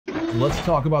Let's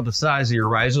talk about the size of your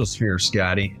rhizosphere,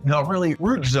 Scotty. No, really,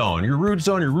 root zone. Your root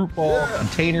zone, your root ball,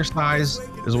 container size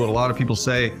is what a lot of people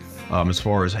say. As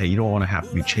far as, hey, you don't want to have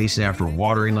to be chasing after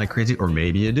watering like crazy, or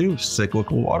maybe you do.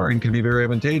 Cyclical watering can be very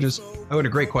advantageous. I got a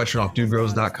great question off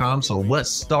DudeGrows.com. So let's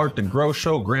start the Grow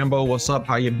Show. Grambo, what's up?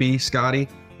 How you be, Scotty?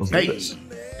 Let's do this.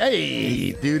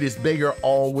 Hey, dude, is bigger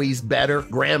always better?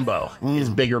 Grambo, is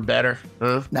bigger better?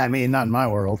 Huh? I mean, not in my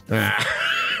world.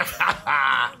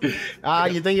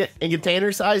 You think in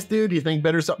container size, dude? You think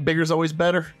bigger's always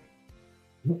better?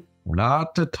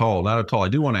 Not at all. Not at all. I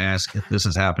do want to ask if this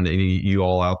has happened to any of you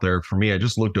all out there. For me, I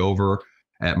just looked over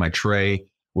at my tray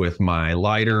with my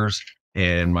lighters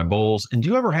and my bowls. And do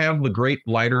you ever have the great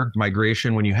lighter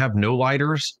migration when you have no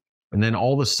lighters and then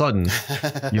all of a sudden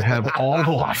you have all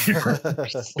the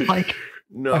lighters? Like,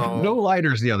 I had no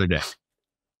lighters the other day.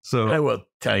 So I will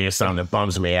tell you something that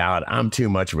bums me out. I'm too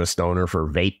much of a stoner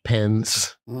for vape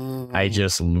pens. I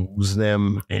just lose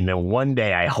them. And then one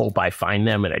day I hope I find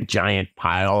them in a giant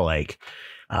pile, like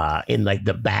in like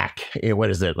the back,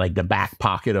 what is it? Like the back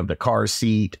pocket of the car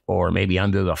seat, or maybe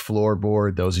under the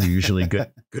floorboard. Those are usually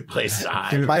good places to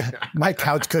hide. Dude, my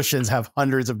couch cushions have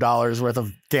hundreds of dollars worth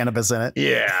of cannabis in it.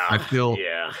 Yeah. I feel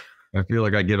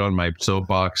like I get on my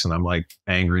soapbox and I'm like,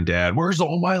 angry dad, where's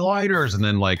all my lighters? And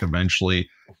then like eventually,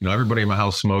 you know, everybody in my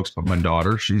house smokes, but my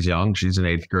daughter, she's young, she's in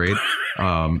 8th grade.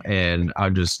 And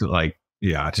I'm just like,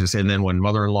 and then when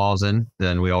mother-in-law's in,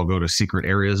 then we all go to secret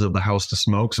areas of the house to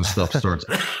smoke. So stuff starts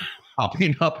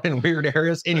popping up in weird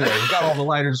areas. Anyway, we got all the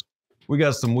lighters. We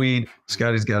got some weed.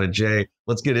 Scotty's got a J.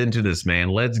 Let's get into this, man.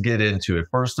 Let's get into it.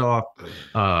 First off,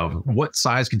 what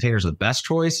size container is the best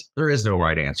choice? There is no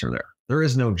right answer there. There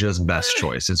is no just best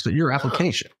choice. It's your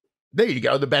application. There you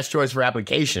go. The best choice for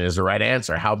application is the right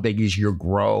answer. How big is your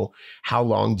grow? How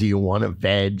long do you want to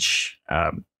veg?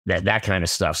 That kind of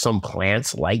stuff. Some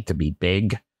plants like to be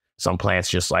big. Some plants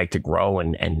just like to grow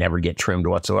and never get trimmed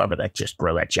whatsoever. That just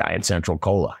grow that giant central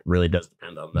cola. It really does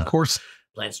depend on the of course,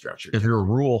 plant structure. If you're a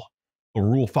rule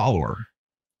follower,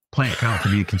 plant count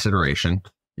can be a consideration.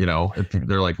 You know, if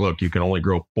they're like, look, you can only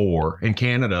grow 4 in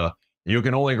Canada. You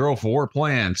can only grow 4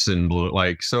 plants, and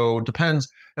like, so it depends.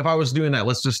 If I was doing that,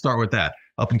 let's just start with that.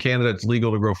 Up in Canada, it's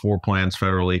legal to grow 4 plants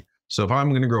federally. So if I'm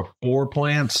going to grow 4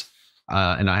 plants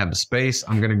and I have the space,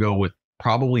 I'm going to go with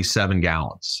probably 7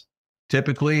 gallons.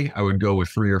 Typically, I would go with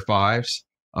 3 or 5s.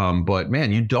 But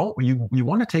man, you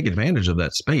want to take advantage of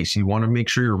that space. You want to make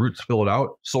sure your roots fill it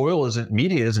out.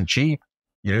 Media isn't cheap.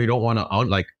 You know, you don't want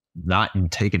to not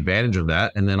take advantage of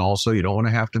that. And then also you don't want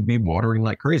to have to be watering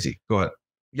like crazy. Go ahead.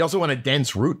 You also want a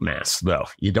dense root mass, though.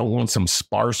 You don't want some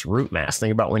sparse root mass.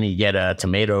 Think about when you get a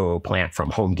tomato plant from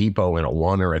Home Depot in a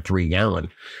 1 or a 3 gallon.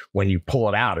 When you pull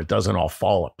it out, it doesn't all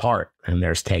fall apart. And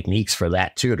there's techniques for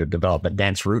that, too, to develop a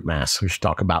dense root mass. We should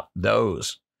talk about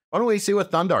those. Why don't we see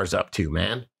what Thundar's up to,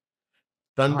 man?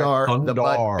 Thundar. The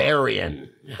Barbarian.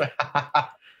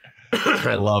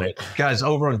 I love it. Guys,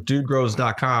 over on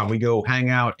DudeGrows.com, we go hang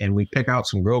out and we pick out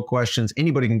some grow questions.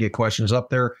 Anybody can get questions up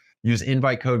there. Use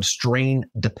invite code strain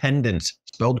dependent,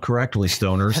 spelled correctly,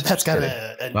 stoners. That's got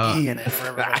an E in it for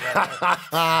everybody.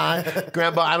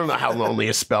 Grandpa, I don't know how lonely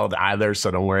is spelled either,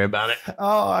 so don't worry about it.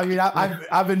 Oh, I mean,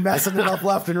 I've been messing it up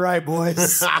left and right,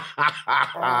 boys.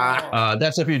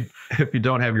 That's if you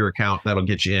don't have your account, that'll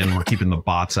get you in. We're keeping the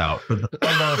bots out. But the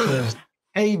fun is,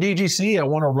 hey, DGC, I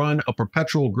want to run a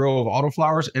perpetual grow of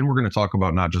autoflowers, and we're going to talk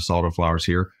about not just autoflowers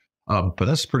here. But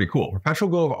that's pretty cool. Perpetual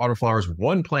grow of autoflowers,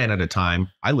 1 plant at a time.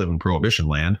 I live in prohibition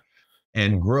land,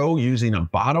 and grow using a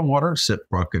bottom water sip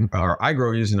bucket, or I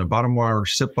grow using a bottom water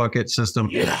sip bucket system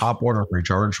and top water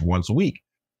recharge once a week.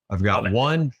 I've got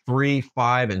 1, 3,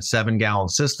 5, and 7 gallon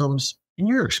systems. In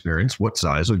your experience, what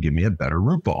size would give me a better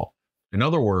root ball? In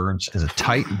other words, is a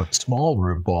tight but small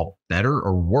root ball better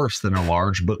or worse than a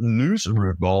large but loose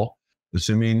root ball,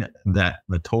 assuming that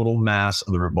the total mass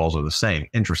of the root balls are the same?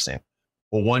 Interesting.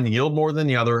 Will one yield more than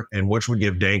the other, and which would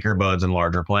give danker buds and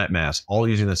larger plant mass, all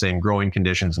using the same growing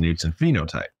conditions, needs, and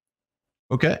phenotype?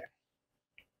 Okay.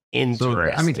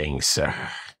 Interesting, sir.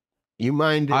 You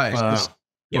mind if...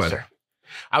 yes, sir.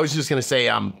 I was just going to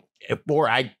say, before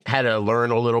I had to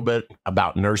learn a little bit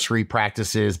about nursery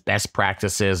practices, best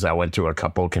practices. I went to a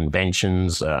couple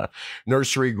conventions,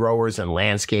 Nursery Growers and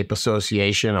Landscape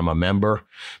Association. I'm a member,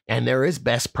 and there is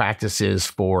best practices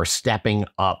for stepping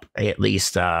up at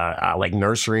least like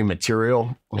nursery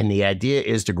material. And the idea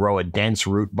is to grow a dense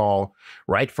root ball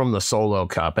right from the solo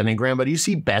cup. And then, Grandma, do you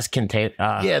see best contain?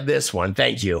 Yeah, this one.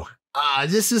 Thank you.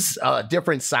 This is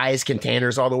different size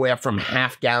containers, all the way up from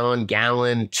half gallon,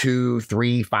 gallon, 2,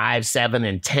 3, 5, 7,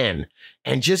 and 10.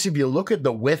 And just if you look at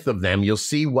the width of them, you'll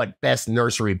see what best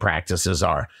nursery practices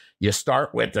are. You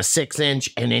start with the 6-inch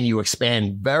and then you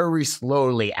expand very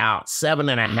slowly out,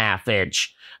 7.5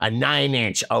 inch, a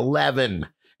 9-inch, 11.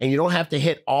 And you don't have to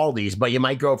hit all these, but you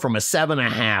might go from a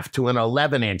 7.5 to an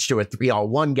 11-inch to a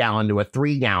 1 gallon to a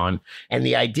 3 gallon. And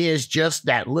the idea is just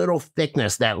that little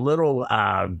thickness, that little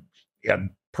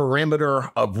perimeter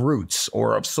of roots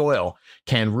or of soil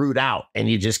can root out, and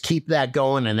you just keep that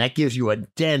going, and that gives you a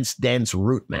dense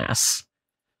root mass.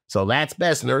 So that's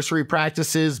best nursery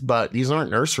practices, but these aren't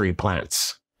nursery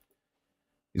plants.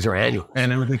 These are annual.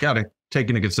 And we got to take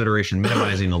into consideration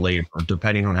minimizing the labor,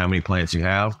 depending on how many plants you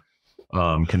have.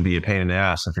 Can be a pain in the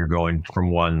ass if you're going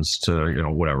from ones to,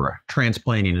 whatever.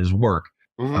 Transplanting is work.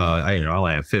 Mm-hmm. I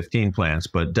only have 15 plants,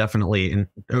 but definitely in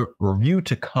a review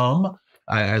to come.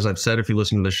 As I've said, if you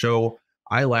listen to the show,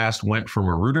 I last went from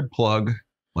a rooted plug,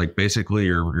 like basically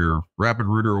your rapid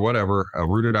rooter or whatever,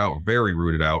 rooted out, very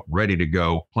rooted out, ready to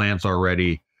go. Plants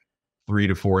already 3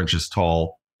 to 4 inches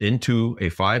tall, into a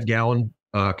 5-gallon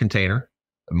container,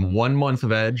 1 month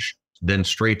of edge, then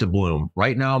straight to bloom.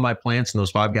 Right now, my plants in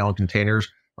those 5-gallon containers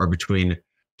are between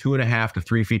 2.5 to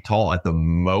 3 feet tall at the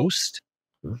most.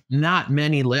 Not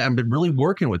many. I've been really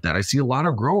working with that. I see a lot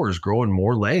of growers growing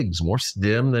more legs, more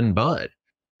stem than bud.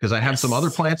 Because I have some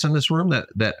other plants in this room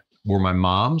that were my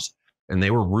mom's, and they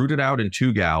were rooted out in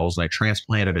 2 gals, and I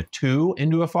transplanted a 2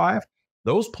 into a 5.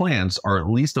 Those plants are at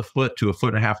least a foot to a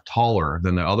foot and a half taller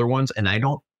than the other ones, and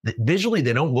visually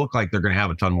they don't look like they're going to have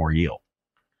a ton more yield.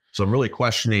 So I'm really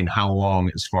questioning how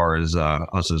long, as far as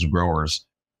us as growers,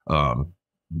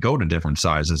 go to different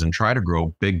sizes and try to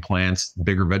grow big plants,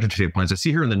 bigger vegetative plants. I see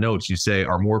here in the notes you say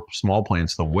are more small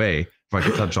plants the way. If I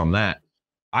could touch on that.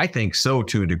 I think so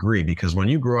to a degree, because when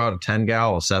you grow out a 10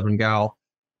 gal, a 7 gal,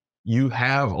 you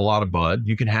have a lot of bud.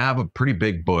 You can have a pretty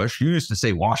big bush. You used to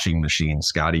say washing machine,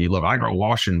 Scotty. I grow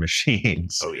washing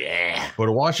machines. Oh, yeah. But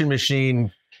a washing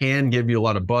machine can give you a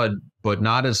lot of bud, but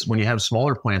not as when you have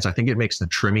smaller plants. I think it makes the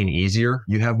trimming easier.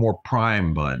 You have more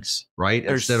prime buds, right?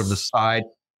 Instead of the side.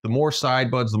 The more side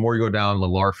buds, the more you go down, the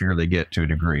larfier they get to a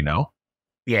degree, no?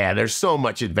 Yeah, there's so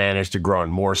much advantage to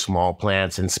growing more small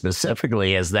plants, and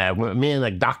specifically as that me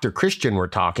and Dr. Christian were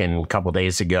talking a couple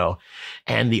days ago,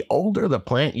 and the older the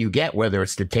plant you get, whether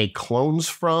it's to take clones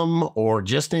from or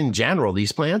just in general,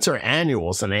 these plants are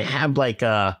annuals, and they have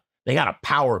they got a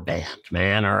power band,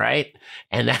 man. All right.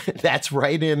 And that's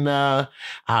right in the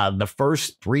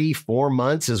first 3-4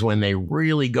 months is when they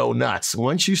really go nuts.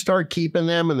 Once you start keeping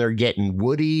them and they're getting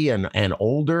woody and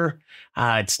older,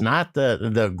 it's not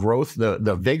the growth,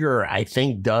 the vigor, I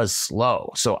think, does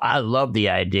slow. So I love the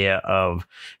idea of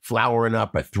flowering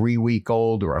up a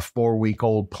 3-week-old or a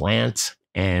 4-week-old plant.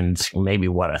 And maybe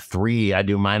a 3. I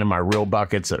do mine in my real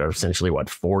buckets that are essentially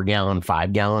 4 gallon,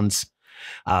 5 gallons.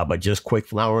 But just quick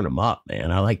flowering them up,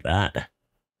 man. I like that.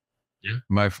 Yeah.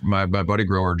 My buddy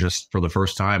grower just for the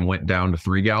first time went down to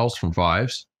 3 gals from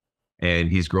 5s, and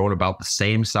he's growing about the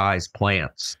same size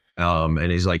plants.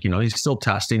 And he's like, he's still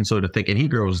testing. So to think, and he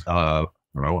grows, I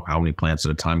don't know how many plants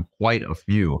at a time, quite a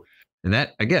few. And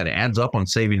that, again, adds up on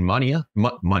saving money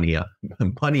with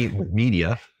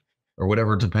media or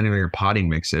whatever, depending on your potting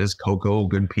mix is. Cocoa,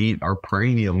 good peat, our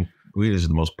premium weed is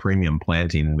the most premium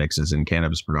planting mixes in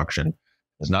cannabis production.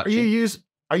 It's not. Are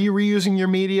you reusing your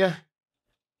media?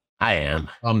 I am.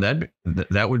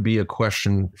 That would be a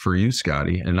question for you,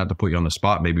 Scotty, and not to put you on the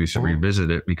spot. Maybe we should revisit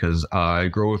it, because I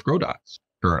grow with grow dots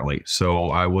currently,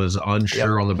 so I was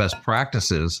unsure on the best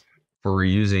practices for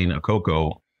reusing a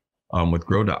cocoa with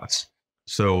grow dots.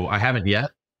 So I haven't yet.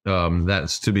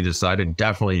 That's to be decided.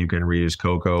 Definitely, you can reuse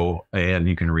cocoa and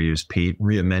you can reuse peat,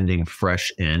 re-amending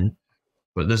fresh in.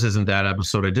 But this isn't that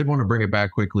episode. I did want to bring it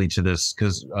back quickly to this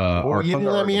because you didn't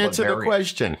let me answer the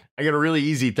question. I got a really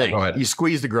easy thing. You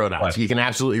squeeze the grow dots. You can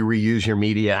absolutely reuse your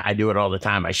media. I do it all the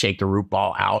time. I shake the root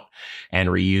ball out and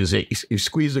reuse it. You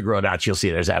squeeze the grow dots, you'll see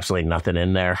there's absolutely nothing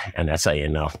in there, and that's how you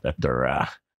know that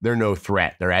they're no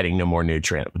threat. They're adding no more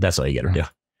nutrient. But that's all you got to do.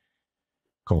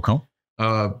 Cool.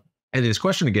 And this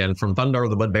question again from Thunder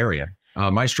the Budbarian.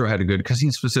 Maestro had a good, because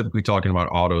he's specifically talking about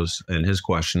autos in his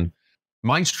question.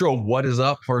 Maestro, what is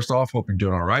up? First off, hope you're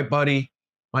doing all right, buddy.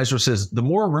 Maestro says, the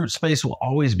more root space will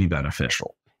always be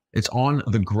beneficial. It's on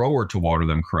the grower to water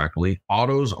them correctly.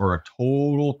 Autos are a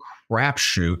total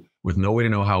crapshoot with no way to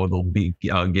know how they'll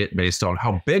get based on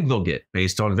how big they'll get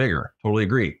based on vigor. Totally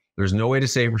agree. There's no way to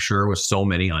say for sure with so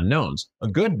many unknowns. A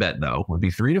good bet, though, would be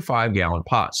 3 to 5 gallon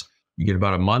pots. You get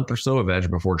about a month or so of edge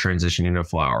before transitioning to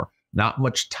flower. Not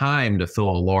much time to fill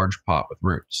a large pot with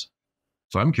roots.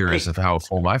 So I'm curious of how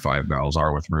full my 5 barrels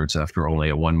are with roots after only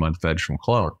a 1 month veg from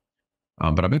clone.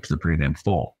 But I bet they're pretty damn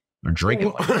full. They're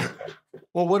drinking.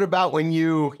 Well, what about when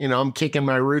I'm kicking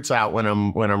my roots out when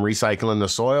I'm recycling the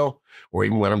soil, or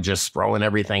even when I'm just throwing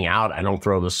everything out? I don't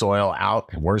throw the soil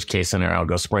out. Worst case scenario, I'll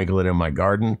go sprinkle it in my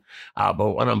garden.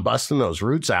 But when I'm busting those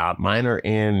roots out, mine are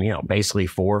in, basically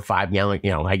 4 or 5 gallon,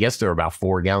 I guess they're about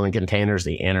 4 gallon containers,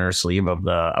 the inner sleeve of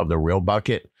the real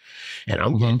bucket. And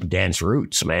I'm getting dense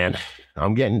roots, man.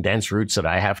 I'm getting dense roots that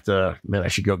I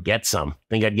should go get some.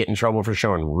 Think I'd get in trouble for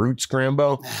showing roots,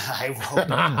 Grambo? I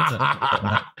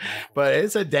won't. But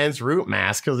it's a dense root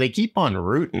mass because they keep on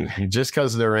rooting just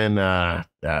because they're in out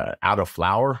of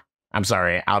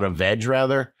veg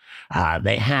rather.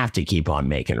 They have to keep on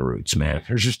making roots, man.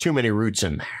 There's just too many roots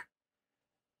in there.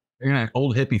 Yeah,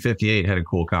 old hippie 58 had a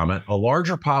cool comment. A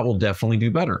larger pot will definitely do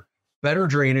better. Better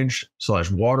drainage /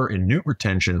 water and nutrient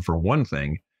retention for one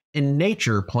thing. In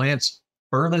nature, plants'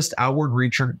 furthest outward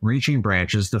reaching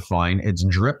branches define its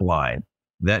drip line.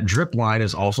 That drip line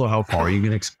is also how far you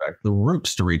can expect the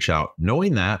roots to reach out.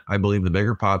 Knowing that, I believe the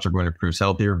bigger pots are going to produce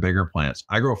healthier, bigger plants.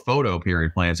 I grow photo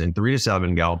period plants in 3 to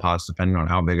 7 gallon pots, depending on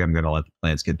how big I'm going to let the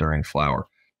plants get during flower.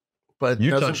 But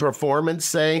doesn't performance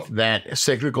say that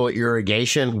cyclical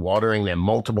irrigation, watering them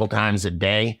multiple times a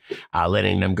day,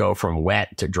 letting them go from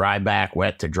wet to dry back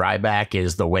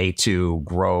is the way to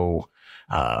grow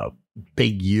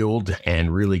big yield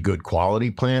and really good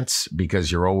quality plants?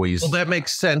 Because you're always... Well, that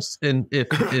makes sense.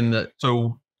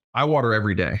 So I water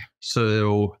every day.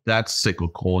 So that's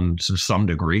cyclical and to some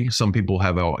degree. Some people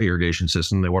have an irrigation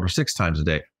system. They water 6 times a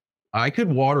day. I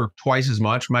could water twice as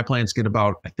much. My plants get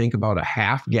about a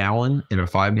half gallon in a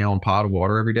 5 gallon pot of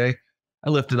water every day. I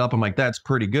lift it up. I'm like, that's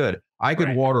pretty good. I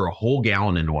could water a whole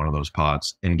gallon into one of those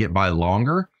pots and get by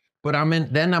longer. But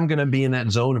then I'm going to be in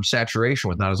that zone of saturation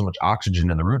with not as much oxygen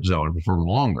in the root zone for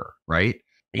longer, right?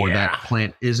 Or that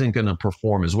plant isn't going to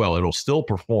perform as well. It'll still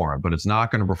perform, but it's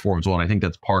not going to perform as well. And I think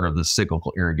that's part of the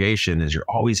cyclical irrigation is you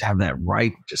always have that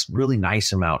right, just really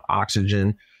nice amount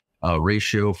oxygen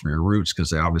ratio for your roots,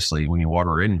 because obviously when you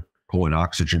water in, pulling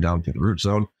oxygen down through the root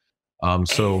zone.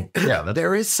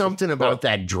 There is something about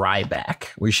that dry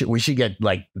back. We should get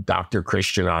like Dr.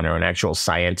 Christian on, or an actual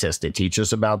scientist to teach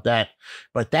us about that.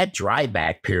 But that dry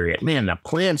back period, man, the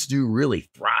plants do really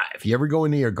thrive. You ever go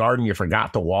into your garden, you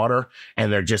forgot to water,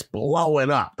 and they're just blowing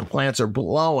up. The plants are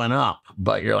blowing up,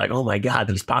 but you're like, oh my God,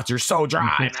 these pots are so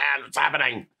dry, man. What's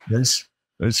happening? This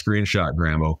screenshot,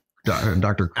 Grambo.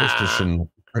 Dr.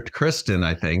 Kristen,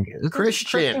 I think.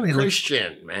 Christian, man,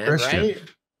 Christian. Right?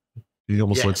 He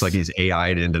almost looks like he's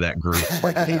AI'd into that group.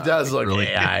 He does look really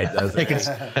AI, doesn't he?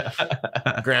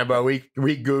 Grambo, we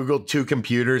Googled 2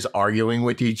 computers arguing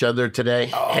with each other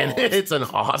today, and it's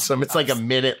it's like a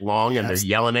minute long, and they're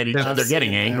yelling at each other. They're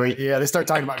getting angry. Yeah, they start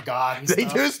talking about God. They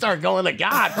do start going to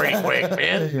God pretty quick,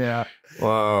 man. Yeah.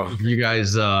 Whoa. If you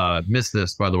guys missed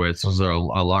this, by the way, this was our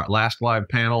last live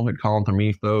panel at Colin from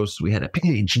Ethos. We had a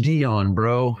PhD on,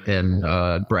 bro, and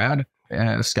Brad,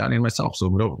 Scotty, and myself.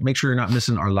 So make sure you're not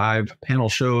missing our live panel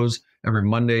shows every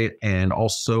Monday, and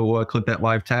also click that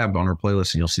live tab on our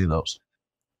playlist and you'll see those.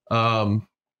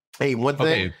 Hey, one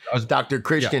thing, Dr.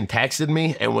 Christian texted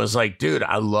me and was like, dude,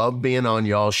 I love being on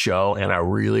y'all's show and I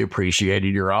really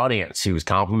appreciated your audience. He was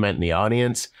complimenting the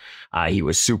audience. He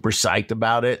was super psyched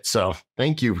about it. So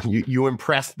thank you. You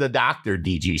impressed the doctor,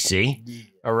 DGC. Yeah.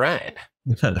 All right.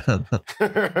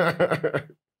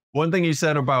 One thing you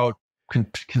said about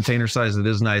container size, it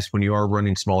is nice when you are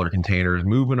running smaller containers,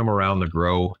 moving them around the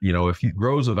grow. If you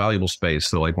grow is a valuable space.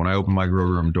 So like when I open my grow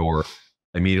room door,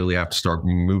 I immediately have to start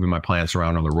moving my plants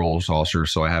around on the roller saucer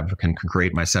so I can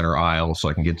create my center aisle so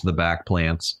I can get to the back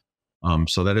plants.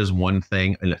 So that is one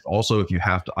thing. And if you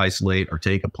have to isolate or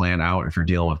take a plant out, if you're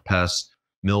dealing with pests,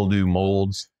 mildew,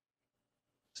 molds,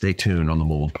 stay tuned on the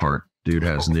mold part. Dude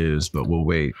has news, but we'll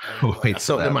wait.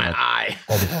 So in my eye.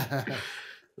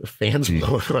 The fans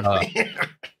blowing on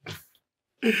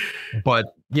me. But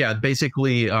yeah,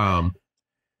 basically,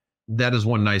 that is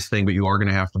one nice thing, but you are going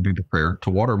to have to be prepared to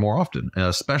water more often,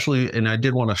 especially. And I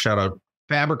did want to shout out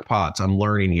fabric pots. I'm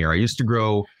learning here. I used to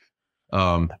grow,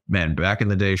 back in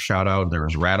the day, shout out, there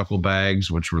was Radical Bags,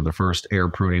 which were the first air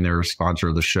pruning. They were a sponsor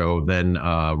of the show. Then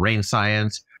Rain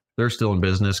Science, they're still in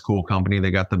business. Cool company.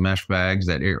 They got the mesh bags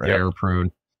that air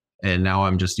prune. And now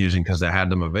I'm just using, because I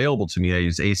had them available to me, I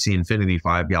use AC Infinity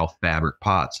 5 gal fabric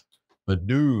pots. But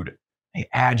dude, they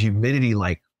add humidity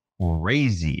like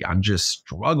crazy. I'm just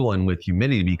struggling with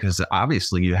humidity because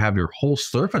obviously you have your whole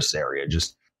surface area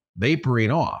just vaporing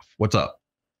off. What's up?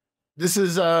 This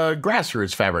is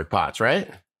grassroots fabric pots, right?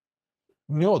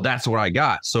 No, that's what I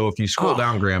got. So if you scroll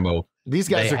down, Grambo, these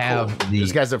guys are cool.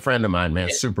 This guy's a friend of mine, man.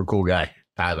 Super cool guy.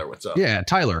 Tyler, what's up? Yeah,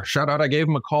 Tyler. Shout out. I gave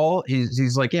him a call.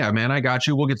 He's like, yeah, man, I got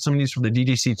you. We'll get some of these for the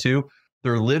DGC too.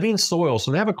 They're living soil.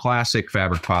 So they have a classic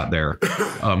fabric pot there.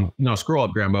 No, scroll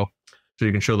up, Grambo, so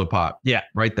you can show the pot. Yeah,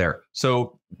 right there.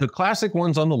 So the classic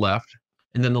one's on the left,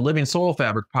 and then the living soil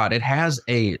fabric pot, it has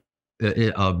a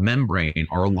membrane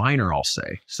or a liner, I'll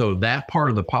say. So that part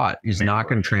of the pot is not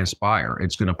going to transpire.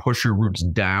 It's going to push your roots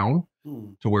down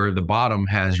to where the bottom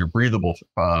has your breathable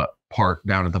part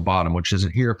down at the bottom, which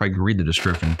isn't here. If I can read the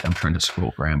description, I'm trying to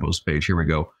scroll Rambo's page. Here we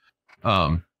go.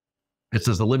 It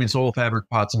says the living soil fabric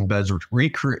pots and beds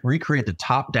recreate the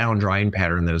top-down drying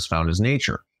pattern that is found in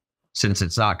nature. Since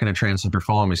it's not going to transfer, if you're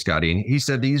following me, Scotty, and he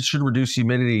said these should reduce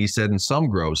humidity. He said in some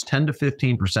grows 10 to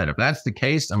 15%. If that's the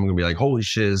case, I'm going to be like, holy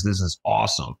shiz, this is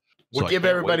awesome. We'll give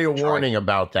everybody a warning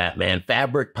about that, man.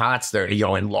 Fabric pots, they're,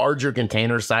 in larger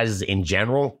container sizes in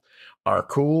general are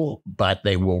cool, but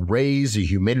they will raise the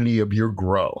humidity of your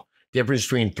grow. Difference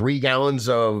between 3 gallons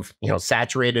of,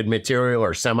 saturated material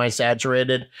or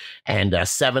semi-saturated and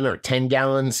 7 or 10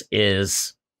 gallons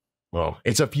is, well,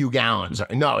 it's a few gallons.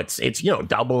 No, it's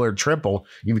double or triple.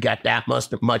 You've got that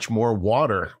much more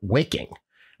water wicking.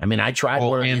 I mean, I tried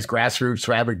one of these grassroots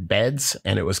fabric beds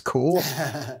and it was cool,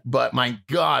 but my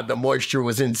God, the moisture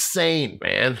was insane,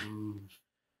 man.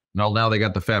 Now they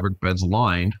got the fabric beds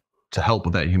lined to help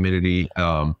with that humidity.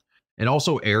 And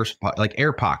also air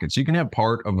pockets. You can have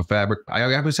part of a fabric.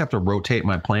 I always have to rotate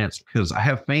my plants because I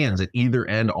have fans at either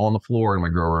end on the floor in my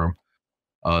grow room,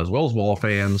 as well as wall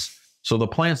fans. So the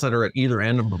plants that are at either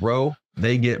end of the row,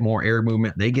 they get more air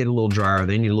movement. They get a little drier.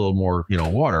 They need a little more,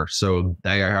 water. So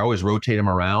I always rotate them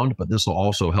around, but this will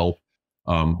also help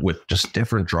with just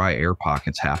different dry air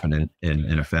pockets happening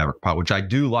in a fabric pot, which I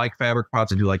do like fabric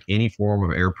pots. I do like any form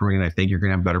of air pruning. I think you're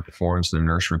going to have better performance than a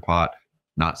nursery pot.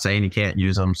 Not saying you can't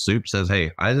use them. Soup says,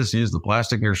 hey, I just use the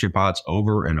plastic nursery pots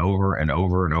over and over and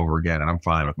over and over again, and I'm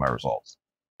fine with my results.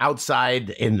 Outside,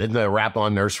 in the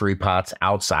wrap-on nursery pots,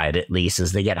 outside at least,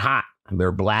 as they get hot.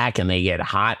 They're black and they get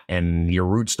hot, and your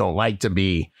roots don't like to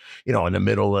be, in the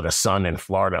middle of the sun in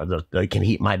Florida. They can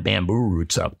heat my bamboo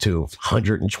roots up to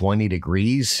 120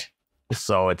 degrees.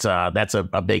 So that's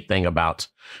a big thing about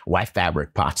why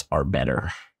fabric pots are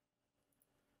better.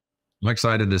 I'm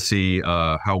excited to see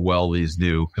how well these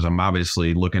do because I'm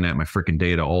obviously looking at my freaking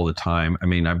data all the time. I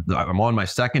mean, I'm on my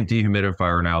second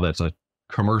dehumidifier now. That's a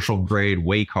commercial grade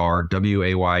Waykar,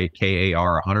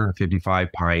 WAYKAR, 155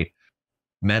 pint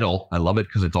metal. I love it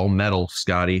because it's all metal,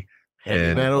 Scotty.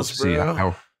 Heavy metals, let's see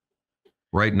how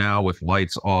right now with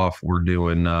lights off, we're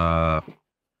doing.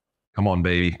 Come on,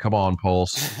 baby, come on,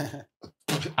 Pulse.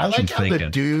 I like how the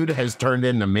dude has turned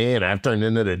into me, and I've turned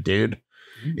into the dude.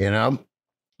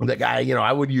 The guy,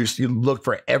 I would used to look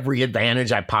for every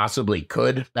advantage I possibly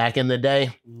could back in the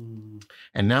day.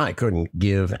 And now I couldn't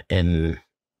give an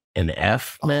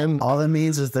F, man. All that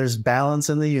means is there's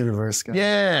balance in the universe, guys.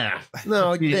 Yeah.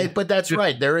 No, but that's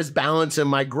right. There is balance in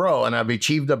my grow, and I've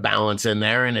achieved a balance in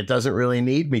there, and it doesn't really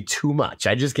need me too much.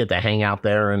 I just get to hang out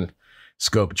there and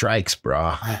scope trikes,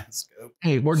 bro.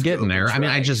 Hey, we're getting there. I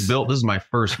mean, I just built, this is my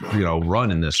first,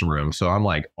 run in this room. So I'm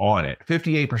like on it.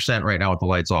 58% right now with the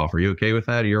lights off. Are you okay with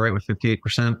that? Are you all right with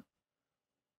 58%?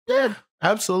 Yeah,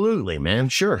 absolutely, man.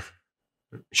 Sure.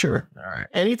 All right.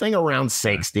 Anything around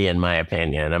 60, in my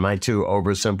opinion. Am I too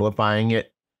oversimplifying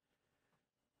it?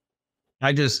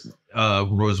 I just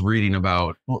was reading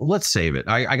about, let's save it.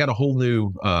 I got a whole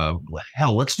new,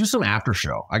 let's do some after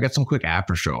show. I got some quick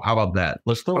after show. How about that?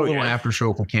 Let's throw a little after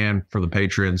show if we can for the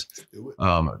patrons.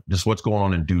 Just what's going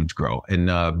on in DudeGrows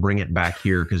and bring it back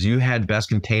here because you had best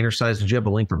container size. Did you have a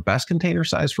link for best container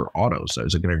size for autos? So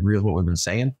is it going to agree with what we've been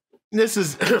saying? This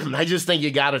is, I just think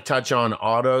you got to touch on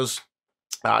autos.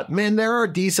 Man, there are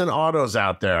decent autos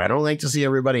out there. I don't like to see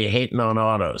everybody hating on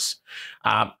autos.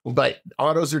 But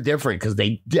autos are different because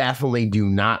they definitely do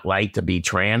not like to be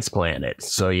transplanted.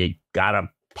 So you got to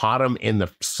pot them in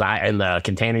the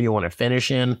container you want to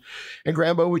finish in. And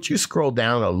Grambo, would you scroll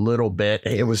down a little bit?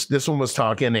 This one was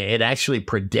talking, it actually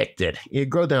predicted. You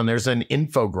go down, there's an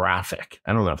infographic.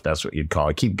 I don't know if that's what you'd call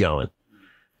it. Keep going.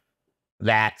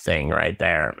 That thing right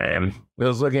there, man. I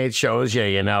was looking, it shows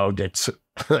you,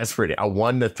 that's pretty. A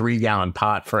 1 to 3 gallon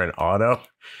pot for an auto.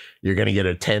 You're going to get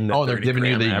a 10 to 30 they're giving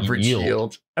gram you the average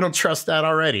yield. I don't trust that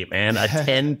already, man. A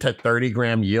 10 to 30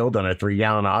 gram yield on a 3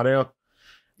 gallon auto.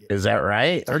 Is that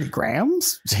right? 30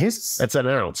 grams? Jesus. That's an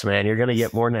ounce, man. You're going to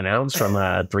get more than an ounce from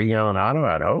a 3 gallon auto.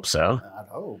 I'd hope so.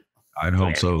 I'd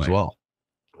hope so as well.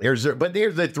 There's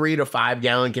the 3 to 5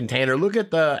 gallon container. Look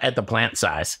at the plant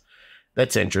size.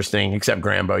 That's interesting. Except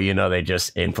Grambo, you know, they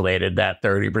just inflated that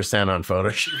 30% on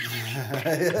Photoshop.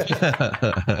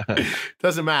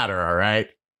 Doesn't matter. All right.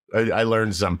 I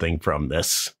learned something from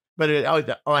this. But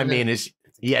all I mean is,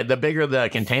 yeah, the bigger the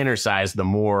container size, the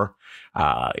more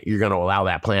you're going to allow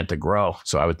that plant to grow.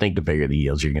 So I would think the bigger the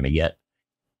yields you're going to get.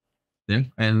 Yeah.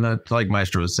 And that's like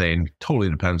Maestro was saying, totally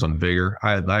depends on vigor.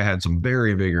 I had some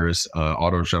very vigorous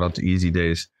auto, shout out to Easy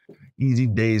Days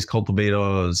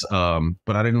cultivators.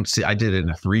 But I did it in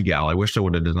a 3 gal. I wish I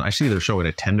would have done. I see they're showing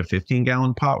a 10 to 15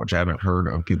 gallon pot, which I haven't heard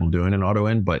of people doing in auto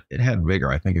end, but it had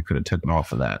vigor. I think it could have taken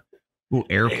off of that. Ooh,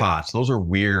 air pots. Those are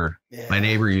weird. Yeah. My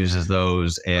neighbor uses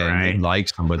those and he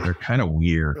likes them, but they're kind of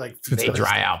weird. Like they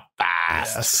dry out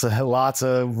fast. Yes, lots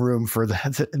of room for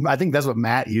that. I think that's what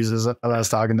Matt uses when I was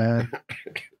talking to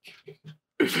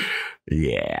him.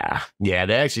 Yeah. Yeah.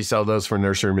 They actually sell those for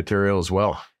nursery material as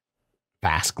well.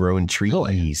 Fast growing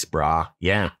trees, brah.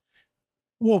 Yeah.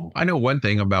 Well, I know one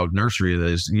thing about nursery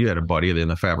is you had a buddy in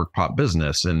the fabric pot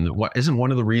business, and what isn't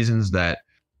one of the reasons that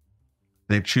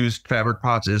they choose fabric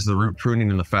pots is the root pruning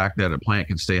and the fact that a plant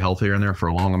can stay healthier in there for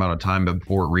a long amount of time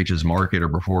before it reaches market or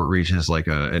before it reaches like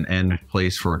an end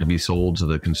place for it to be sold to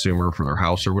the consumer for their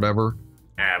house or whatever.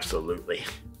 Absolutely.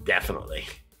 Definitely.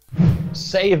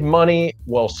 Save money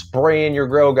while spraying your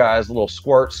grow, guys. A little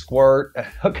squirt,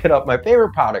 hook it up. My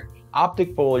favorite product,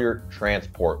 Optic Foliar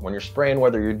Transport. When you're spraying,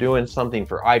 whether you're doing something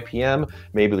for IPM,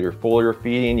 maybe you're foliar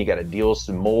feeding, you got to deal with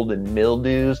some mold and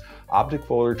mildews, Optic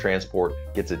Foliar Transport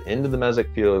gets it into the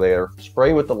mesociliator,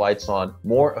 spray with the lights on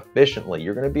more efficiently.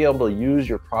 You're going to be able to use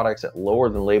your products at lower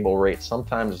than label rates,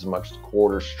 sometimes as much as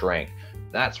quarter strength.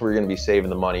 That's where you're going to be saving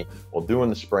the money while doing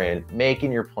the spraying,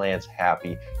 making your plants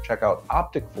happy. Check out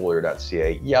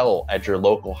opticfoliar.ca, yell at your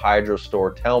local hydro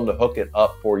store, tell them to hook it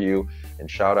up for you,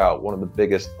 and shout out one of the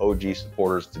biggest OG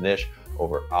supporters, Dinesh,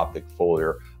 over Optic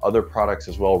Foliar. Other products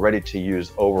as well, ready to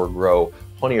use, Overgrow,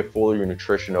 plenty of foliar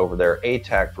nutrition over there,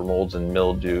 ATAC for molds and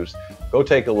mildews. Go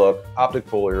take a look,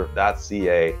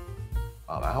 opticfoliar.ca.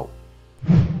 I'm out.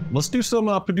 Let's do some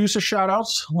producer shout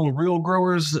outs, little real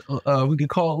growers. We could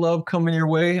call it love coming your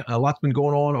way. A lot's been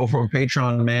going on over on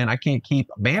Patreon, man. I can't keep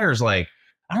Banner's like,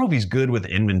 I don't know if he's good with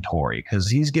inventory because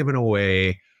he's giving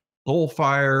away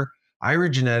Soulfire, Ira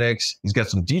Genetics. He's got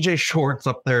some DJ Shorts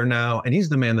up there now, and he's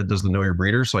the man that does the Know Your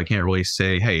Breeder. So I can't really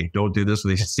say, hey, don't do this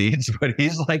with these seeds, but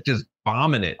he's like just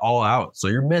bombing it all out. So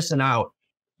you're missing out.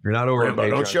 You're not over.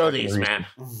 Don't show these, man.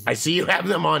 I see you have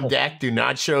them on deck. Do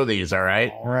not show these. All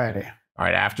right. All righty. All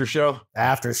right, after show?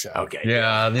 After show. Okay.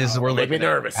 Yeah, this is we're make me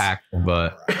nervous. Pack,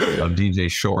 but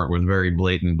DJ Short with very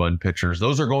blatant bud pictures.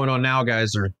 Those are going on now,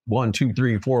 guys. There's 1, 2,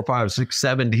 3, 4, 5, 6,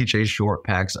 7 DJ Short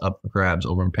packs up for grabs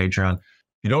over on Patreon. If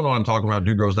you don't know what I'm talking about,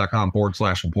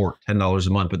 DudeGrows.com/support, $10 a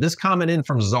month. But this comment in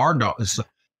from Zarnock.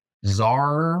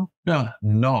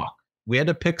 We had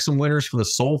to pick some winners for the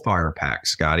Soulfire pack,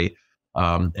 Scotty.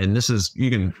 And this is,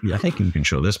 I think you can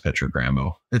show this picture,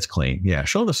 Grambo. It's clean. Yeah,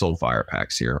 show the Soulfire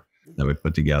packs here that we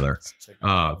put together.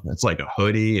 It's like a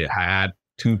hoodie. It had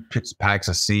 2 packs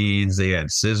of seeds. They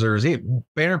had scissors.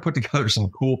 Banner put together some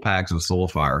cool packs of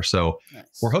Soulfire. So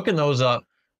we're hooking those up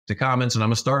to comments, and I'm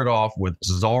gonna start it off with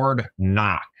Zard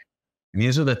Knock. And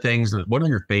these are the things that, what are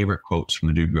your favorite quotes from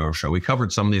the Dude Grow show? We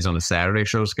covered some of these on the Saturday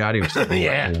show, Scotty.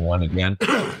 Yeah. One again.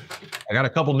 I got a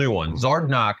couple new ones. Zard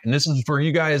Knock, and this is for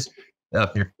you guys.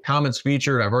 If your comments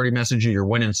featured, I've already messaged you, you're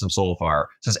winning some Soulfire.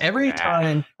 It says every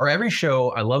time or every show,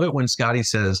 I love it when Scotty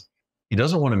says he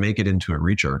doesn't want to make it into a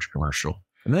recharge commercial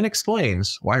and then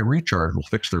explains why recharge will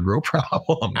fix their grow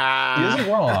problem. He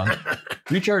isn't wrong.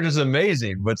 Recharge is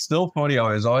amazing, but still funny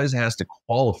how he always has to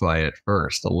qualify it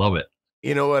first. I love it.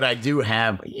 You know what I do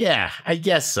have? Yeah, I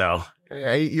guess so.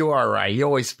 You are right. You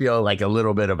always feel like a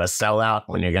little bit of a sellout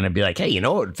when you're going to be like, hey, you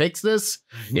know what would fix this?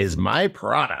 Is my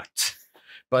product.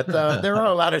 But there are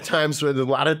a lot of times with a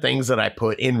lot of things that I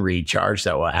put in recharge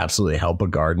that will absolutely help a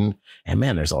garden. And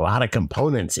man, there's a lot of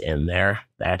components in there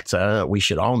that we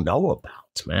should all know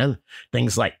about, man.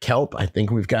 Things like kelp. I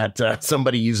think we've got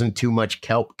somebody using too much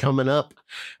kelp coming up.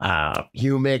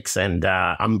 Humics and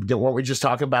what we just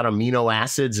talking about, amino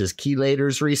acids as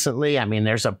chelators recently. I mean,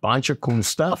 there's a bunch of cool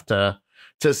stuff to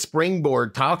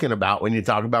springboard talking about when you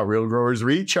talk about Real Growers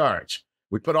Recharge.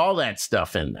 We put all that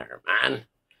stuff in there, man.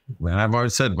 Man, I've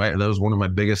always said that was one of my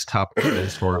biggest top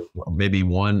goals for maybe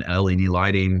one LED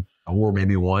lighting or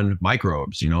maybe one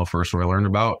microbes. First what I learned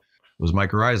about was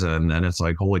mycorrhiza, and then it's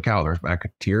like, holy cow, there's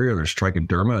bacteria, there's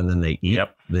trichoderma, and then they eat.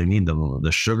 Yep. They need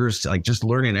the sugars. Like just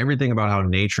learning everything about how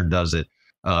nature does it,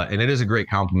 and it is a great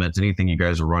compliment to anything you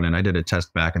guys are running. I did a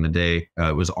test back in the day.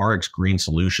 It was RX Green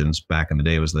Solutions back in the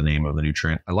day was the name of the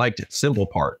nutrient. I liked it. Simple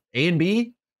part. A and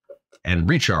B. and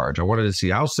recharge. I wanted to see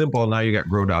how simple. Now you got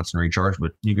grow dots and recharge,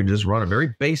 but you can just run a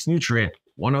very base nutrient,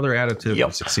 one other additive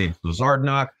to succeed. So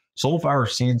Zardnock, Soulflower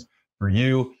seeds for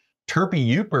you. Terpy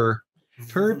Youper,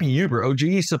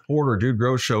 OG supporter, Dude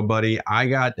Grows Show, buddy.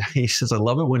 He says, I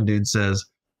love it when dude says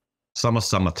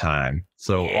summertime.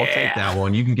 So I'll take that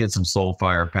one. You can get some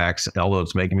Soulfire packs, although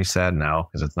it's making me sad now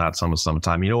because it's not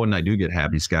summertime. You know when I do get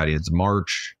happy, Scotty? It's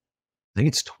March, I think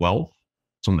it's 12th.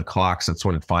 It's on the clocks. That's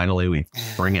when finally we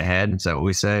bring ahead. Is that what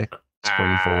we say?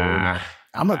 Spring forward.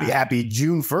 I'm going to be happy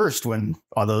June 1st when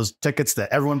all those tickets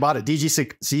that everyone bought at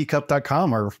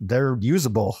dgccup.com they're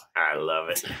usable. I love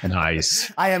it.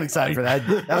 Nice. I am excited for that.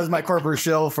 That was my corporate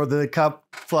shill for the cup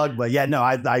plug. But yeah, no,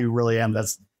 I really am.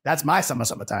 That's my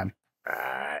summertime.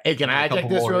 Hey, can I hijack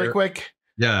this really quick?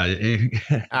 Yeah.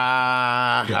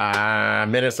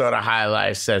 Minnesota High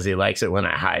Life says he likes it when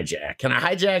I hijack. Can I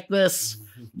hijack this?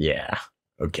 Yeah.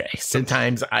 Okay.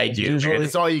 Sometimes I do.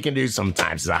 It's all you can do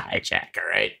sometimes is a hijack. All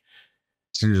right.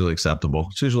 It's usually acceptable.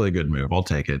 It's usually a good move. I'll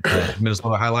take it.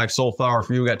 Minnesota High Life Soulflower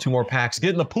for you. We got 2 more packs.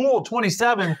 Get in the pool.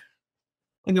 27.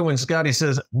 Look at when Scotty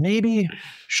says, maybe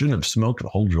shouldn't have smoked the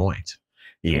whole joint.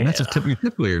 Yeah. And that's a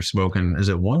typically you're smoking. Is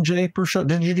it 1 J per shot?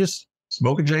 Did you just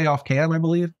smoke a J off cam, I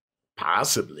believe?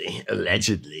 Possibly,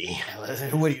 allegedly.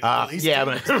 Yeah,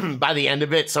 but by the end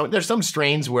of it, so there's some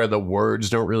strains where the words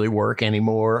don't really work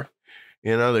anymore.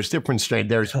 You know, there's different strains.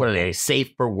 There's what are they,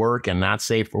 safe for work and not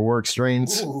safe for work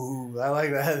strains. Ooh, I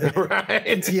like that. Right?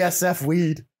 TSF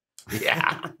weed.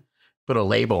 Yeah. Put a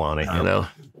label on it, you know.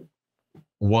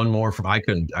 One more from I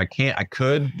could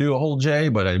do a whole J,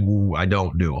 but I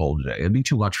don't do a whole J. It'd be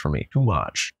too much for me. Too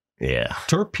much. Yeah.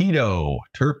 Torpedo.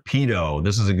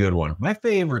 This is a good one. My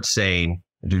favorite saying,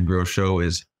 Dude Grows Show,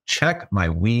 is check my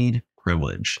weed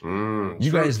privilege.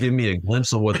 You guys give me a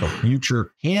glimpse of what the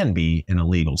future can be in a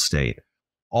legal state.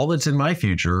 All that's in my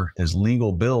future is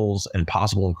legal bills and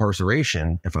possible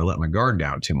incarceration if I let my guard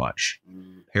down too much.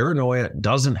 Paranoia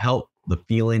doesn't help the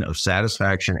feeling of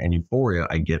satisfaction and euphoria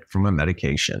I get from a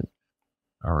medication.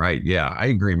 All right. Yeah, I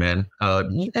agree, man.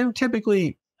 And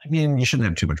typically, I mean, you shouldn't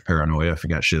have too much paranoia if you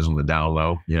got shiz on the down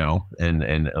low, you know,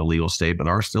 in a legal state. But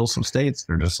there are still some states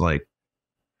that are just like,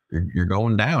 you're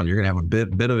going down. You're going to have a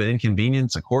bit of an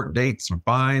inconvenience, a court date, some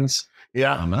fines.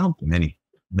 Yeah. I don't think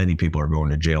many people are going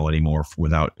to jail anymore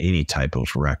without any type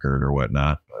of record or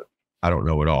whatnot. But I don't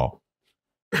know at all.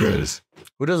 Who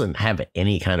doesn't have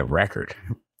any kind of record?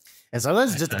 And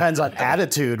sometimes it just depends on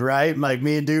attitude, right? Like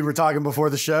me and Dude were talking before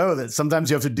the show that sometimes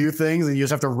you have to do things and you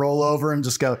just have to roll over and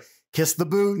just go kiss the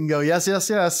boot and go, yes, yes,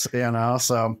 yes. You know,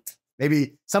 so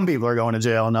maybe some people are going to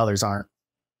jail and others aren't.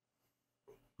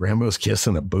 Rambo's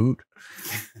kissing a boot.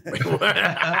 Well,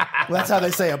 that's how they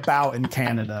say about in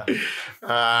Canada.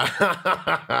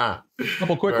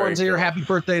 Couple quick ones here. Happy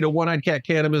birthday to One-Eyed Cat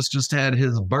Cannabis. Just had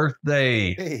his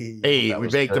birthday. Hey, we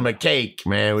baked him a cake,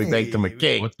 man. We baked him a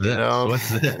cake. What's this? You know? What's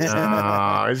this?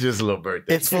 It's just a little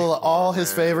birthday. It's full of all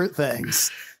his favorite things.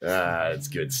 It's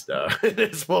good stuff.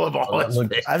 It's full of all his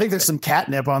favorite. I think there's some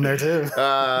catnip on there too.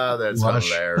 That's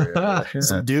hilarious.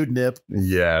 Some dude nip.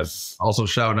 Yes. Also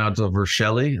shouting out to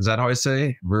Vercelli. Is that how I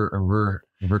say? Vercelli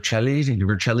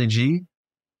G?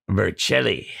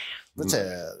 Vercelli.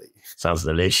 Vercelli. Sounds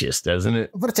delicious, doesn't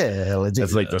it? Vercelli.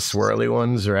 That's like the swirly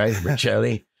ones, right?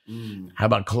 Vercelli. How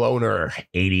about Cloner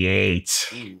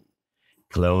 88?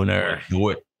 Cloner. Do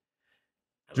it.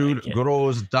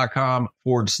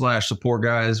 DudeGrows.com/support,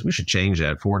 guys. We should change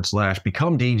that /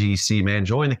 become DGC, man.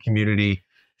 Join the community.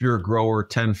 If you're a grower,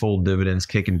 tenfold dividends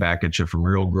kicking back at you from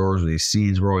real growers with these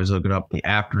seeds. We're always hooking up the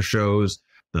after shows,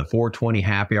 the 420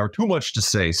 happy hour. Too much to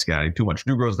say, Scotty. Too much.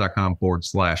 DudeGrows.com /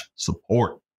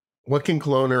 What can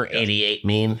Cloner 88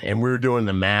 mean? And we were doing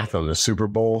the math on the Super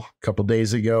Bowl a couple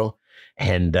days ago.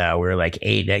 And we were like,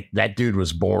 hey, that dude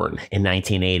was born in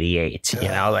 1988. You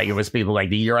know, like it was people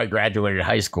like the year I graduated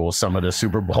high school, some of the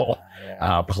Super Bowl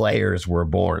players were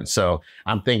born. So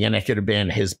I'm thinking it could have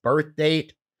been his birth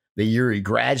date, the year he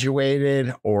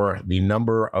graduated, or the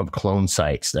number of clone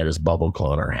sites that his bubble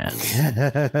cloner had.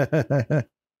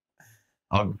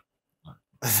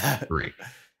 Great.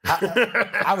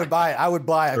 I would buy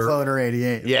a Cloner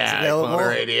 88. Yeah,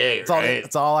 Cloner 88.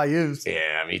 That's all I use.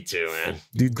 Yeah, me too, man.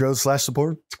 Dude Grows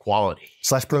 /support. It's quality.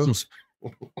 /pros.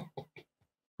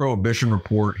 Prohibition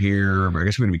report here. I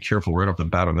guess we're going to be careful right off the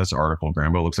bat on this article.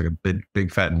 Grambo looks like a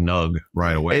big fat nug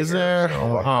right away. Is there?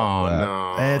 So,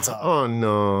 oh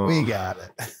no. We got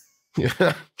it.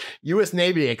 U.S.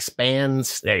 Navy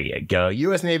expands. There you go.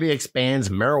 U.S. Navy expands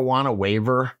marijuana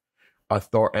waiver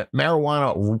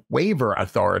marijuana waiver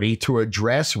authority to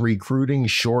address recruiting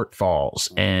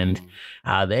shortfalls. And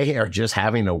they are just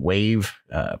having to waive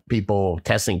people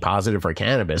testing positive for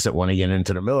cannabis that want to get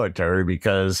into the military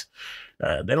because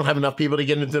they don't have enough people to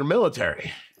get into the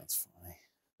military. That's funny.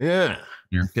 Yeah.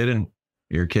 You're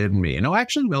kidding me. You know,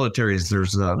 actually, militaries,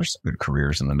 there's some good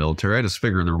careers in the military. I just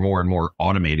figure they're more and more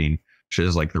automating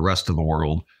shit like the rest of the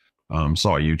world.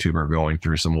 Saw a YouTuber going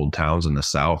through some old towns in the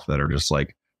South that are just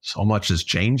like, so much is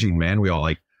changing, man. We all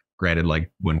like, granted,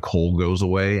 like when coal goes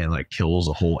away and like kills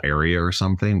a whole area or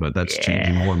something, but that's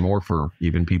changing more and more for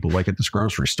even people like at this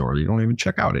grocery store. You don't even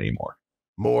check out anymore.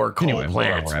 More coal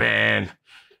plants, man.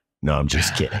 No, I'm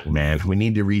just kidding, man. We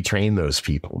need to retrain those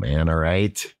people, man. All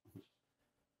right.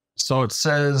 So it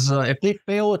says if they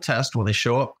fail a test when they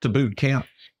show up to boot camp,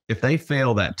 if they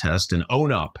fail that test and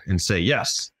own up and say,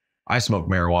 yes, I smoke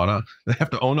marijuana, they have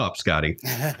to own up, Scotty.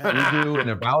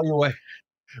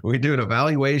 We do an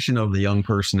evaluation of the young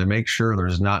person to make sure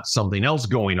there's not something else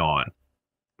going on.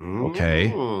 Okay.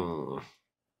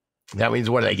 That means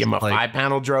what? They give them a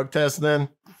 5-panel drug test then?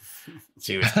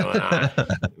 See what's going on.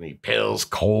 Any pills,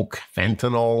 coke,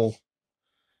 fentanyl.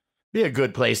 Be a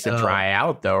good place to try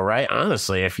out, though, right?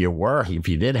 Honestly, if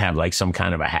you did have like some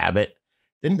kind of a habit.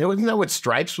 Wasn't that what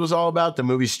Stripes was all about? The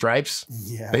movie Stripes?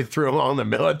 Yeah. They threw them all in the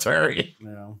military.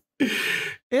 Yeah.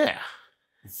 Yeah.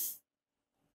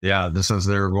 Yeah, this says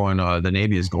they're going, the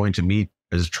Navy is trying to meet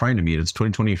its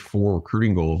 2024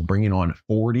 recruiting goal of bringing on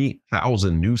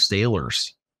 40,000 new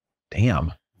sailors.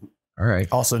 Damn. All right.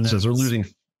 Also, says they're losing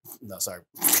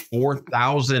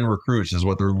 4,000 recruits is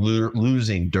what they're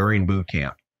losing during boot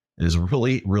camp. It is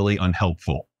really, really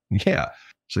unhelpful. Yeah.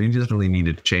 So you just really need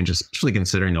to change, especially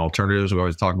considering the alternatives we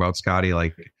always talk about, Scotty,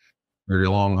 like very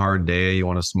long, hard day. You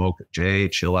want to smoke J,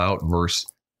 chill out versus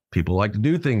people like to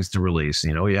do things to release.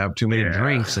 You know, you have too many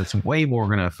drinks. It's way more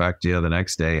going to affect you the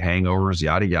next day. Hangovers,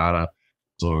 yada, yada.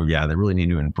 So, yeah, they really need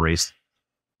to embrace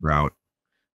route.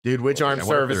 Dude, which armed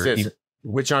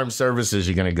services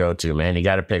you going to go to, man? You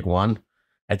got to pick one.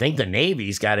 I think the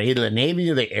Navy's got to either the Navy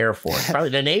or the Air Force. Probably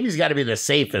the Navy's got to be the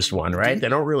safest one, right? They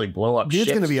don't really blow up ships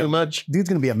too much. Dude's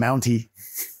going to be a Mountie.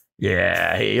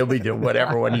 Yeah, he'll be doing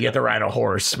whatever when you get to ride a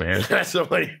horse, man. That's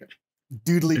like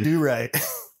Doodly do right.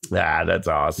 That's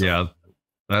awesome. Yeah,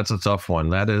 that's a tough one.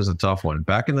 That is a tough one.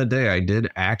 Back in the day, I did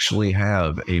actually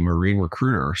have a Marine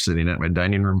recruiter sitting at my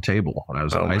dining room table when I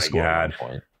was in high school. God.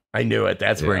 I knew it.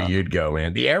 That's where you'd go,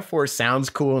 man. The Air Force sounds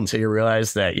cool until you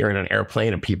realize that you're in an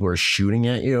airplane and people are shooting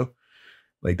at you.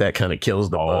 Like that kind of kills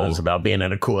the buzz about being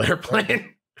in a cool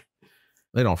airplane.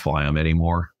 They don't fly them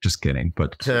anymore. Just kidding.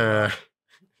 But drone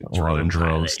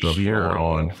stuff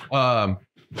going on. Well,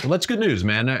 that's good news,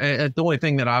 man. The only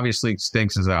thing that obviously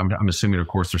stinks is that I'm assuming, of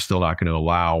course, they're still not going to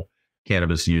allow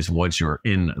cannabis use once you're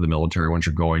in the military, once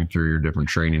you're going through your different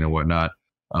training and whatnot.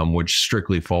 Which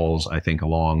strictly falls, I think,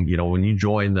 along, you know, when you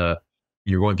join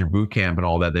you're going through boot camp and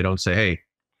all that, they don't say, hey,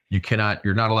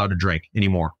 you're not allowed to drink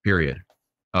anymore, period.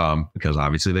 Because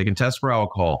obviously they can test for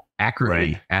alcohol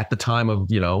accurately at the time of,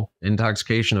 you know,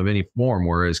 intoxication of any form.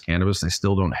 Whereas cannabis, they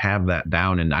still don't have that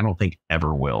down. And I don't think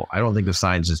ever will. I don't think the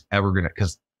science is ever going to,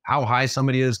 because how high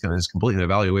somebody is completely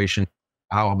evaluation,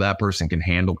 how that person can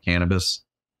handle cannabis.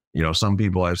 You know, some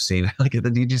people I've seen like at the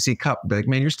DGC Cup, like,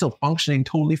 man, you're still functioning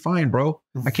totally fine, bro.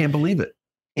 I can't believe it.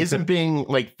 Isn't being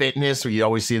like fitness where you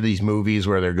always see these movies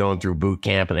where they're going through boot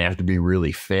camp and they have to be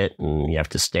really fit and you have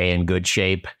to stay in good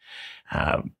shape.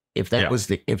 If that was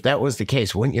the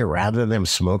case, wouldn't you rather them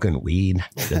smoking weed,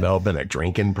 developing a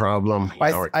drinking problem?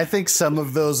 I think some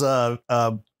of those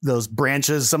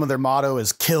branches, some of their motto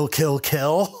is kill, kill,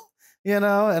 kill. You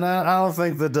know, and I don't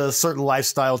think that certain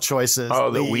lifestyle choices. Oh,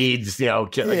 the weeds, you know,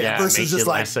 versus just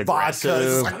like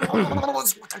vodka.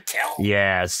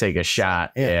 Yeah, let's take a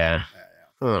shot. Yeah.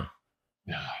 Huh.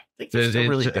 I think they're still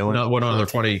really doing it. One other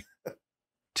funny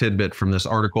tidbit from this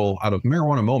article out of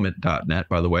marijuanamoment.net,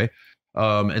 by the way.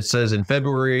 It says in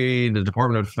February, the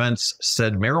Department of Defense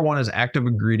said marijuana's active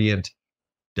ingredient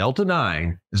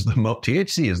Delta-9 is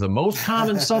THC is the most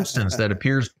common substance that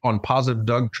appears on positive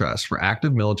drug tests for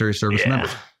active military service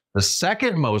members. The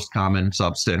second most common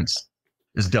substance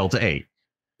is Delta-8.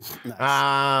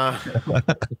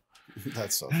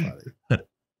 That's so funny.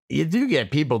 You do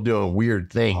get people doing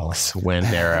weird things when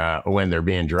they're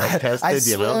being drug tested. I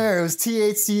swear it was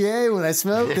THCA when I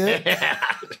smoked it.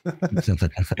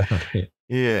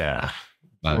 Yeah.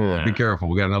 Be careful.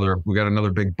 We got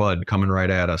another big bud coming right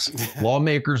at us.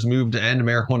 Lawmakers moved to end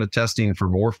marijuana testing for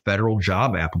more federal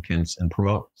job applicants and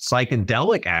promote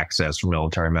psychedelic access for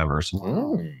military members.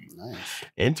 Nice.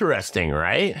 Interesting,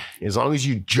 right? As long as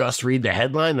you just read the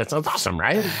headline, that sounds awesome,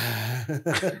 right?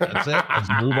 That's it. Let's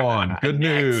move on. Good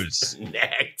news.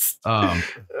 Next.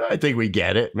 I think we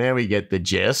get it, man. We get the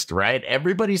gist, right?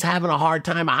 Everybody's having a hard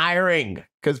time hiring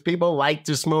because people like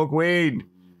to smoke weed.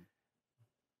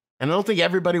 And I don't think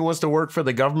everybody wants to work for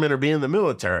the government or be in the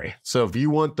military. So if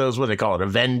you want those, what they call it, a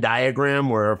Venn diagram,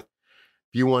 where if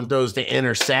you want those to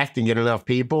intersect and get enough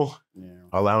people,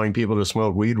 allowing people to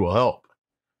smoke weed will help.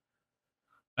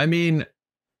 I mean,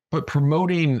 but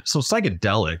promoting, so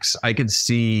psychedelics, I could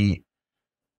see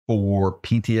for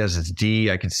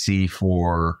PTSD, I could see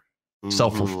for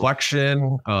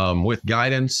self-reflection with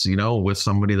guidance, with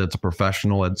somebody that's a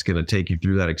professional that's going to take you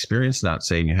through that experience. Not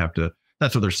saying you have to,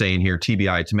 that's what they're saying here,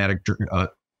 TBI,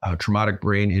 traumatic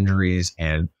brain injuries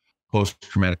and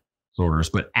post-traumatic disorders.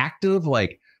 But active,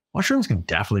 like mushrooms can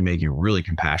definitely make you really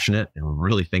compassionate and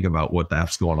really think about what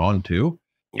that's going on too.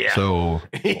 Yeah. So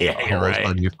you're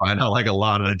right. You find out like a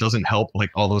lot of it doesn't help. Like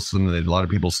all of a sudden, a lot of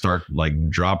people start like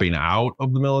dropping out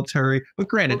of the military. But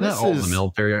granted, not all the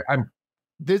military.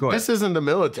 This isn't the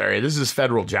military. This is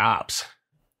federal jobs.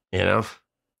 I see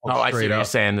what you're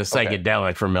saying. The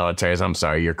psychedelic for militaries. I'm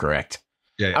sorry, you're correct.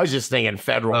 Yeah. I was just thinking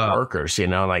federal workers,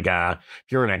 like if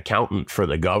you're an accountant for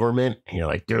the government, and you're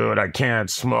like, dude, I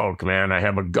can't smoke, man. I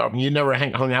have a government. You never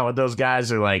hung out with those guys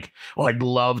who are like, oh, I'd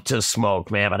love to smoke,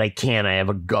 man, but I can't. I have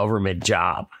a government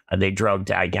job. They drug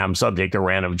tag. I'm subject to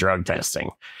random drug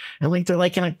testing. And like, they're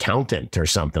like an accountant or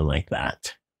something like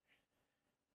that.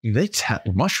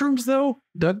 Mushrooms, though?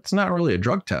 That's not really a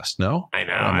drug test, no? I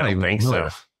know. I don't think so.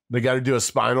 They got to do a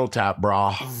spinal tap,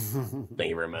 bro.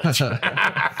 Thank you very much. Those were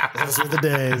the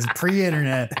days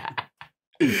pre-internet.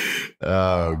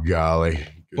 Oh, golly.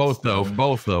 Both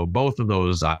of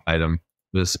those items,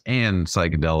 this and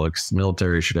psychedelics,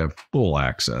 military should have full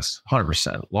access,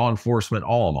 100%. Law enforcement,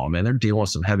 all of them, man. They're dealing with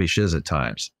some heavy shiz at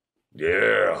times.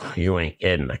 Yeah, you ain't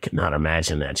kidding. I could not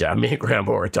imagine that job. Me and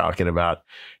Grandpa were talking about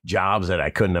jobs that I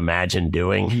couldn't imagine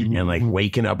doing and like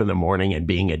waking up in the morning and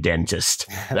being a dentist.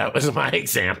 That was my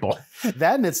example.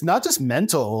 That, and it's not just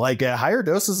mental, like higher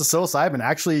doses of psilocybin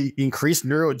actually increase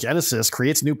neurogenesis,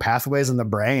 creates new pathways in the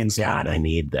brain. So. God, I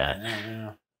need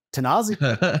that. Tanazi.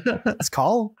 Let's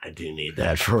call. I do need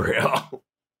that for real.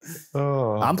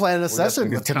 I'm planning a session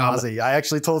with Tanazi. I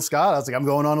actually told Scott, I was like, I'm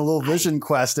going on a little vision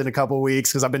quest in a couple of weeks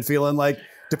because I've been feeling like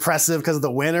depressive because of the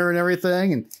winter and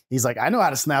everything. And he's like, I know how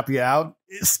to snap you out.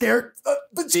 It scared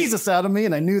the Jesus out of me.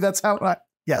 And I knew that's how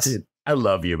yes. Dude, I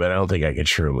love you, but I don't think I could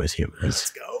shroom with you.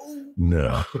 Let's go.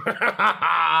 No.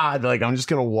 Like, I'm just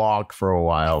going to walk for a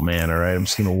while, man. All right. I'm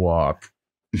just going to walk.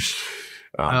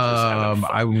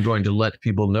 I'm going to let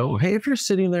people know, hey, if you're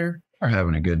sitting there or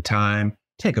having a good time,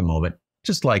 take a moment.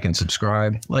 Just like and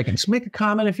subscribe, like and make a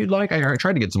comment if you'd like. I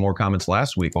tried to get some more comments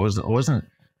last week. I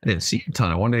didn't see a ton.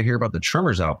 I wanted to hear about the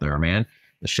trimmers out there, man.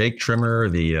 The shake trimmer,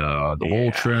 the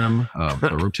bowl trim,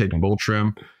 the rotating bowl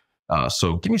trim.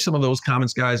 So give me some of those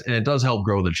comments, guys. And it does help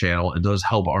grow the channel. It does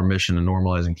help our mission in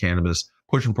normalizing cannabis,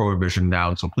 pushing prohibition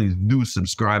down. So please do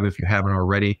subscribe if you haven't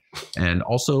already. And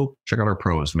also check out our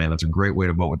pros, man. That's a great way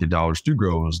to vote with your dollars.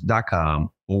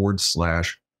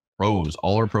 DudeGrows.com/pros.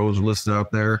 All our pros are listed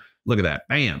out there. Look at that.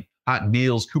 Bam. Hot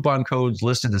deals, coupon codes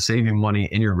listed to save you money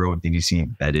in your grow with DGC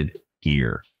embedded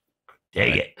here.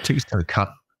 Dang it. Take us to the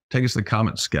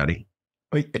comments, Scotty.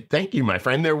 Wait, thank you, my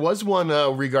friend. There was one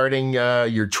regarding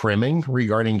your trimming,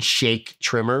 regarding shake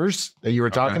trimmers that you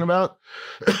were talking about.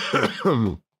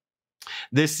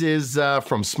 This is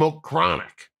from Smoke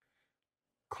Chronic.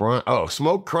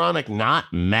 Smoke Chronic,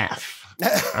 not meth.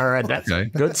 All right, that's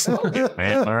good smoking,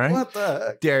 man. All right. What the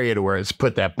heck? Dare you to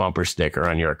put that bumper sticker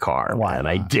on your car, man.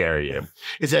 I dare you.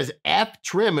 It says F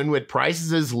trimming with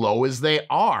prices as low as they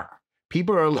are.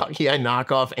 People are lucky I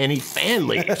knock off any fan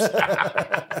leaves.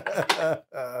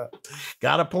 Got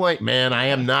a point, man. I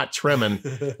am not trimming.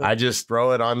 I just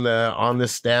throw it on the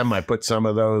stem. I put some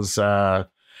of those the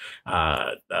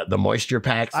moisture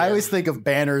packs. I always think of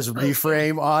Banner's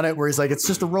reframe on it where he's like, it's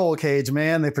just a roll cage,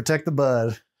 man. They protect the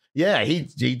bud. Yeah,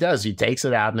 he does. He takes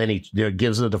it out and then he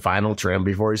gives it the final trim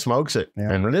before he smokes it.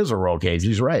 Yeah. And it is a roll cage.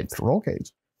 He's right. It's a roll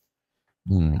cage.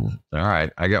 All right.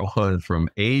 I got one from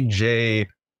AJ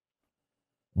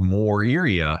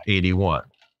Moreria 81.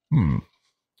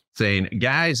 Saying,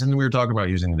 guys, and we were talking about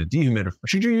using the dehumidifier.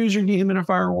 Should you use your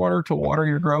dehumidifier water to water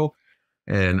your grow?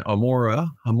 And Amoria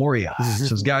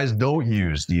says, guys, don't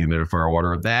use dehumidifier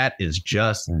water. That is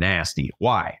just nasty.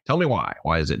 Why? Tell me why.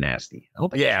 Why is it nasty?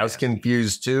 I was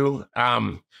confused too.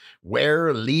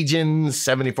 Where Legion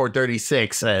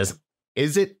 7436 says,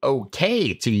 is it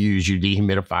okay to use your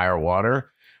dehumidifier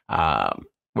water?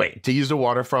 To use the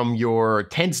water from your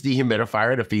tent's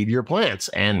dehumidifier to feed your plants.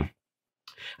 And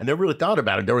I never really thought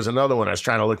about it. There was another one. I was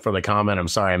trying to look for the comment. I'm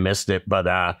sorry I missed it,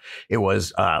 but it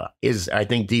was I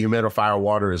think dehumidifier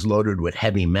water is loaded with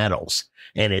heavy metals,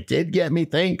 and it did get me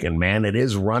thinking. Man, it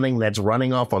is running. That's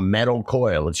running off a metal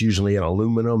coil. It's usually an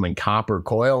aluminum and copper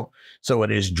coil, so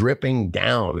it is dripping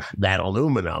down that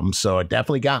aluminum. So it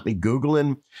definitely got me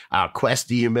Googling Quest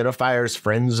dehumidifiers.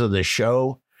 Friends of the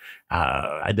show,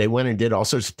 they went and did all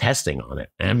sorts of testing on it,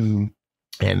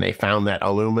 and they found that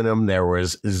aluminum, there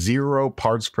was 0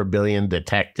 parts per billion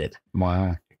detected.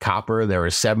 Wow. Copper, there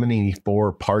was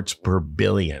 74 parts per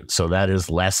billion. So that is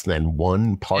less than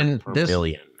 1 part per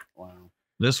billion. Wow.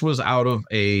 This was out of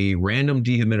a random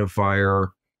dehumidifier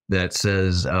that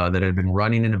says that had been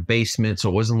running in a basement. So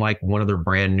it wasn't like one of their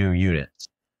brand new units.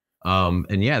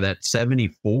 That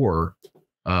 74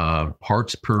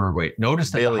 parts per, notice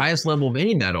that the highest level of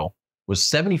any metal was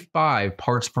 75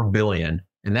 parts per billion.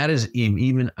 And that is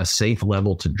even a safe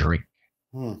level to drink.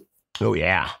 Oh,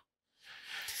 yeah.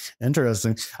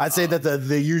 Interesting. I'd say that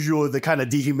the kind of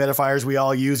dehumidifiers we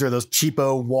all use are those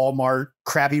cheapo Walmart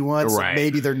crappy ones. Right.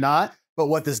 Maybe they're not. But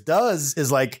what this does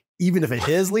is, like, even if it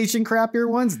is leaching crappier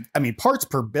ones, I mean, parts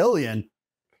per billion.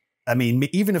 I mean,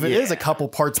 even if it is a couple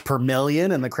parts per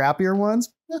million in the crappier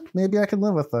ones, maybe I can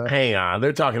live with that. Hang on.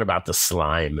 They're talking about the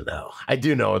slime, though. I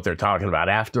do know what they're talking about.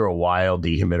 After a while,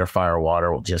 dehumidifier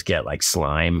water will just get like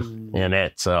slime in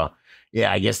it. So,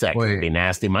 yeah, I guess that could be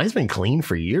nasty. Mine's been clean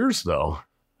for years, though.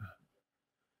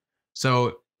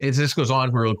 So this goes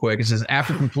on real quick. It says,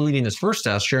 after completing this first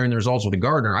test, sharing the results with the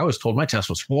gardener, I was told my test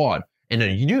was flawed. And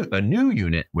a new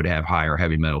unit would have higher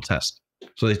heavy metal tests.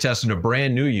 So they tested a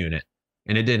brand new unit,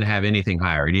 and it didn't have anything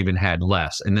higher. It even had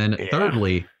less. And then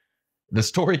thirdly, the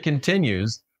story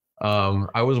continues.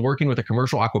 I was working with a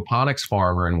commercial aquaponics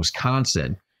farmer in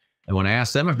Wisconsin. And when I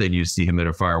asked them if they'd use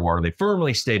dehumidifier water, they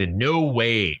firmly stated, no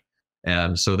way.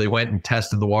 And so they went and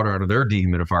tested the water out of their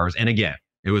dehumidifiers. And again,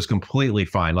 it was completely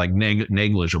fine, like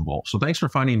negligible. So thanks for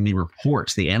finding the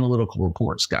reports, the analytical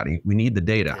reports, Scotty. We need the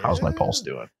data. How's my pulse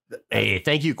doing? Hey,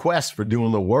 thank you, Quest, for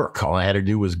doing the work. All I had to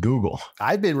do was Google.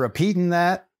 I've been repeating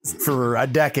that for a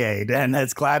decade, and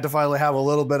it's glad to finally have a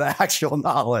little bit of actual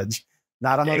knowledge.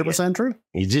 Not 100% true.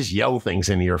 You just yell things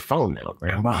into your phone now,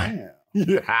 Grandma.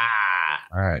 Yeah.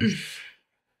 All right.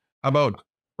 How about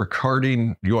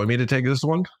regarding, you want me to take this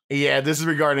one? Yeah, this is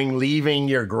regarding leaving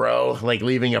your grow, like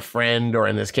leaving a friend, or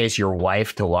in this case, your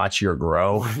wife, to watch your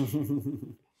grow.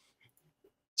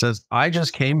 Says, I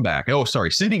just came back. Oh, sorry.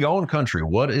 City going country.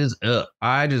 What is up?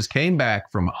 I just came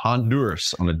back from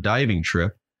Honduras on a diving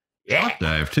trip. Yeah.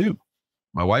 Dive too.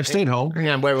 My wife stayed home. Hang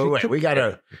on, wait. We got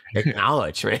to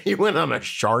acknowledge, man. You went on a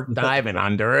shark dive in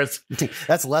Honduras.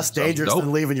 That's less dangerous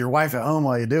than leaving your wife at home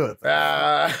while you do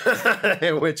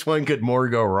it. Which one could more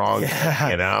go wrong? Yeah.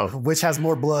 You know? Which has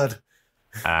more blood?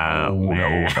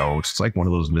 No. It's like one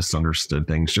of those misunderstood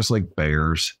things, just like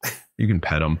bears. You can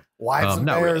pet them. Wives and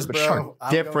bears, really, bro.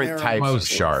 Different types of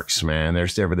sharks, man.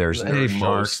 There's they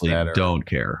mostly don't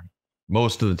care.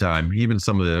 Most of the time, even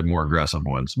some of the more aggressive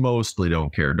ones, mostly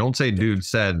don't care. Don't say dude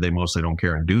said they mostly don't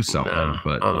care and do something.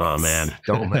 But man,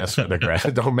 don't mess with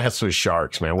don't mess with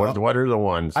sharks, man. What are the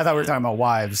ones? I thought we were talking about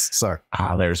wives. Sorry.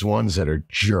 There's ones that are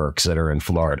jerks that are in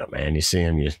Florida, man. You see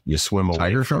them, you swim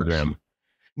away from them.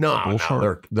 No,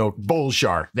 they're bull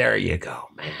shark. There you go,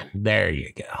 man. There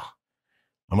you go.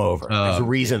 I'm over. There's a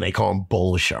reason they call them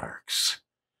bull sharks.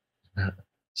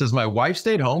 Says my wife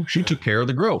stayed home. She took care of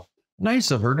the grow.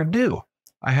 Nice of her to do.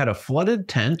 I had a flooded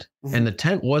tent and the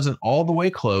tent wasn't all the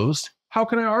way closed. How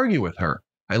can I argue with her?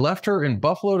 I left her in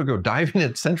Buffalo to go diving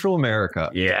in Central America.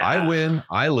 Yeah. I win,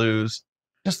 I lose.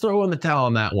 Just throw in the towel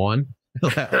on that one.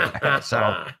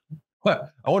 So, but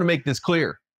I want to make this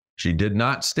clear. She did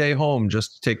not stay home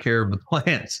just to take care of the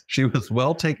plants. She was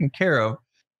well taken care of.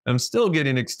 I'm still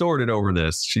getting extorted over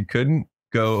this. She couldn't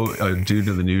go due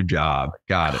to the new job.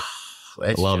 Got it.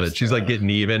 Love it. She's like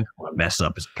getting even. Mess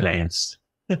up his plants.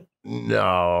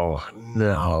 No,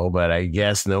 but I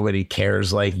guess nobody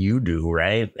cares like you do,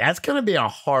 right? That's going to be a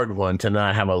hard one to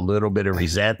not have a little bit of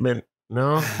resentment.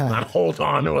 No, not hold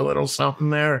on to a little something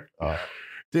there.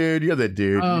 Dude, you're the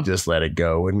dude. You just let it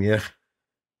go, wouldn't you?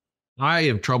 I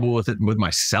have trouble with it with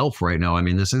myself right now. I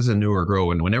mean, this is a newer grow,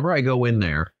 and whenever I go in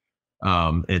there,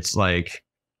 it's like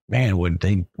man, would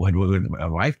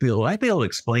I feel I be able to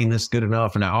explain this good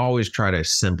enough? And I always try to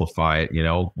simplify it, you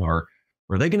know, or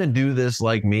are they going to do this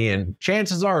like me? And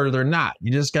chances are they're not.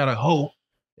 You just got to hope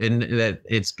and that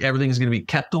everything's going to be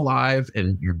kept alive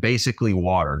and you're basically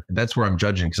watered. That's where I'm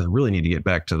judging because I really need to get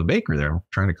back to the bakery there. I'm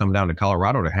trying to come down to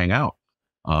Colorado to hang out.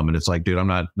 And it's like, dude,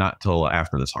 I'm not till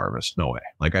after this harvest. No way.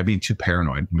 Like I'd be too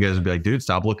paranoid. You guys would be like, dude,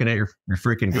 stop looking at your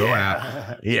freaking grow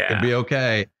app. Yeah. It'd be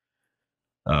okay.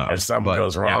 If something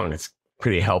goes wrong, it's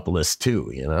pretty helpless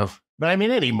too, you know? But I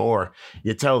mean, anymore,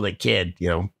 you tell the kid, you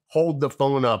know, hold the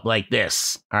phone up like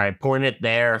this. All right, point it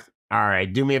there. All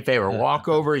right, do me a favor. Walk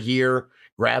over here,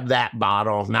 grab that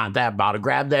bottle, not that bottle,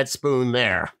 grab that spoon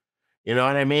there. You know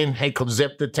what I mean? Hey,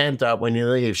 zip the tent up when you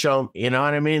leave. Show them, you know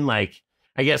what I mean? Like,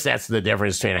 I guess that's the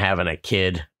difference between having a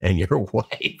kid and your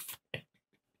wife.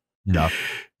 No.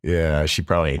 Yeah, she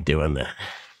probably ain't doing that.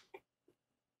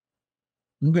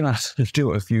 I'm going to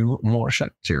do a few more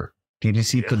shots here.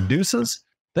 DGC Producers,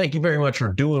 thank you very much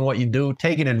for doing what you do,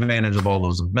 taking advantage of all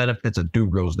those benefits at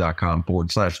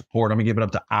DudeGrows.com/support. I'm going to give it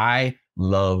up to I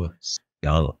Love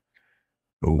Skunk.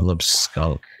 I love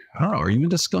skunk. I don't know. Are you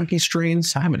into skunky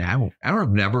strains? I've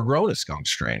never grown a skunk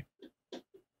strain.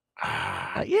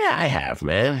 Yeah, I have,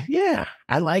 man. Yeah,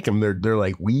 I like them. They're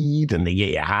like weed, and they get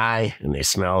you high, and they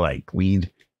smell like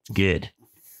weed. It's good.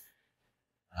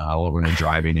 When you're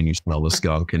driving and you smell the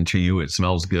skunk, and to you it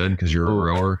smells good because you're a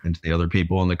grower, and to the other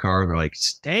people in the car, they're like,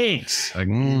 stinks. Like,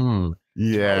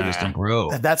 yeah, just don't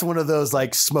grow. That's one of those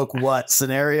like smoke what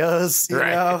scenarios, you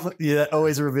know? Yeah, that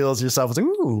always reveals yourself. It's like,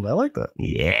 ooh, I like that.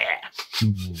 Yeah.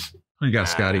 What you got,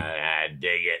 Scotty? I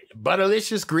dig it.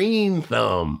 Butterlicious Green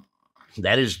Thumb.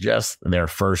 That is just their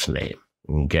first name.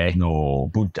 Okay. No,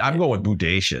 I'm going with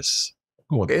Bodacious.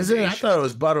 Is it? I thought it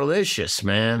was Butterlicious,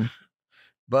 man.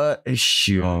 But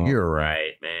shoot, you're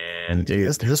right, man.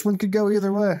 Dude. This one could go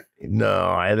either way.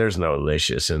 No, there's no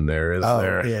licious in there, is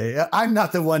there? Yeah. I'm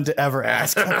not the one to ever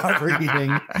ask about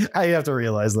reading. I have to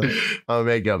realize that. I'll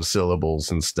make up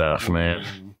syllables and stuff, man.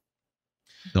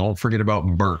 Don't forget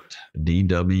about Bert,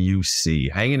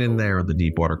 DWC, hanging in there with the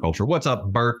deep water culture. What's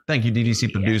up, Bert? Thank you,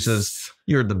 DGC Producers.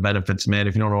 You're the benefits man.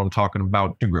 If you don't know what I'm talking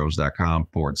about,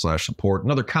 DudeGrows.com/support.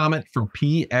 Another comment from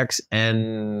PX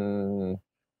in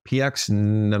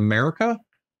America?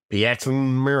 PX in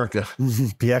America.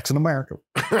 PX in America.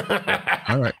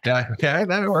 All right. Yeah, okay,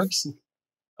 that works.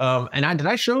 And did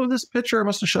I show this picture?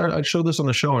 I showed this on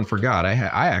the show and forgot. I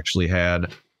actually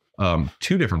had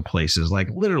two different places, like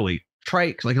literally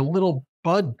like a little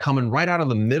bud coming right out of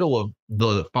the middle of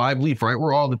the 5-leaf, right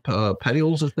where all the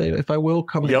petioles, if I will,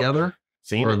 come together,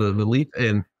 or the leaf.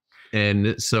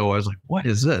 And so I was like, what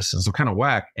is this? And so kind of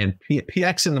whack. And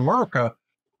PX in America,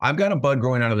 I've got a bud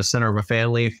growing out of the center of a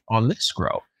fan leaf on this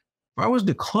grow. If I was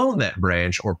to clone that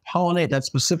branch or pollinate that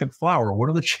specific flower, what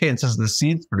are the chances the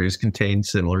seeds produced contain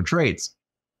similar traits?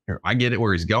 Here, I get it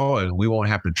where he's going. We won't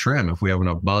have to trim if we have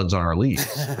enough buds on our leaves.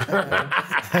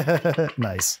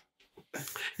 Nice.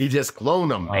 You just clone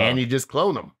them, man. You just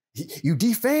clone them. You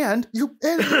defanned. You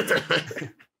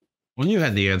idiot. Well, you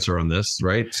had the answer on this,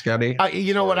 right, Scotty?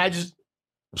 You know what? I'm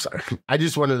sorry. I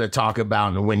just wanted to talk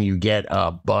about when you get a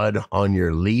bud on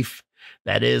your leaf,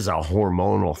 that is a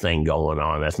hormonal thing going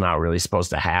on. That's not really supposed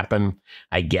to happen.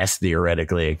 I guess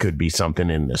theoretically it could be something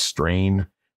in the strain,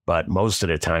 but most of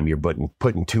the time you're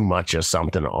putting too much of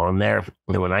something on there.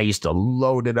 And when I used to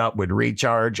load it up with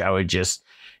recharge, I would just,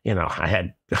 I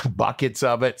had buckets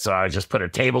of it. So I would just put a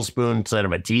tablespoon instead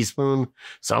of a teaspoon.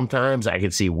 Sometimes I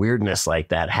could see weirdness like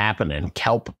that happen. And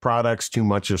kelp products, too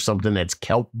much of something that's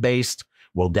kelp based,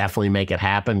 will definitely make it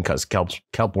happen because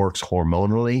kelp works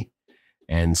hormonally.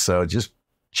 And so just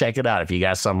check it out. If you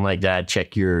got something like that,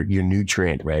 check your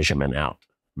nutrient regimen out.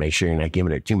 Make sure you're not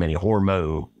giving it too many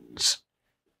hormones.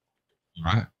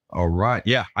 All right.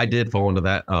 Yeah, I did fall into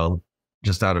that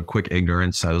just out of quick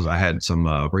ignorance. I had some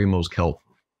Remo's kelp.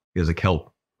 Is a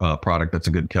kelp product that's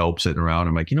a good kelp sitting around.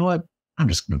 I'm like, you know what? I'm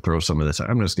just going to throw some of this.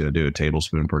 I'm just going to do a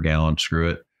tablespoon per gallon. Screw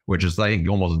it, which is like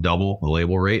almost double the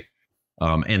label rate.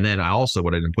 And then I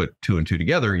didn't put 2 and 2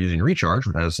 together using recharge,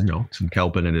 which has, some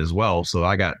kelp in it as well. So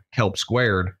I got kelp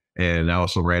squared, and I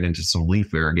also ran into some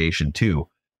leaf irrigation too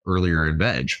earlier in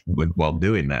veg while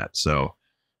doing that. So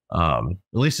at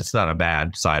least it's not a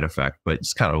bad side effect, but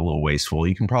it's kind of a little wasteful.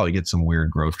 You can probably get some weird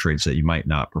growth traits that you might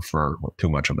not prefer with too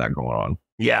much of that going on.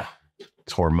 Yeah.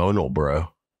 It's hormonal, bro.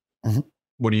 Mm-hmm.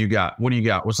 What do you got?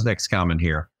 What's the next comment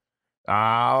here?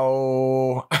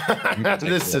 Oh, I got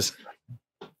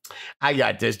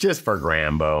this just for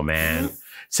Grambo, man.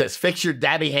 Says, fix your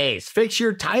Dabby Hayes. Fix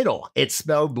your title. It's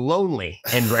spelled lonely.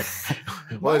 And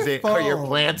was it, are your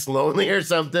plants lonely or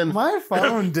something? My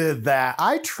phone did that.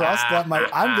 I trust that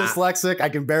I'm dyslexic. I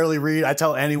can barely read. I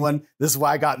tell anyone this is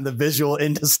why I got in the visual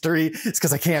industry. It's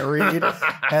because I can't read.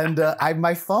 And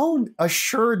my phone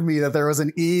assured me that there was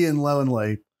an E in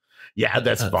lonely. Yeah,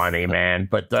 that's funny, man.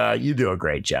 But you do a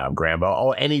great job, Grambo.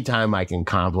 Oh, anytime I can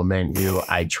compliment you,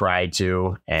 I try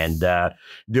to, and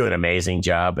do an amazing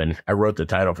job. And I wrote the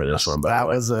title for this one. But that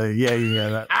was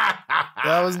that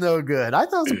was no good. I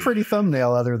thought it was a pretty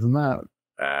thumbnail. Other than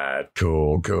that,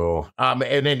 cool.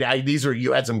 And then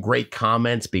you had some great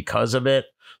comments because of it.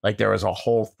 Like there was a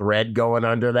whole thread going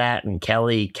under that. And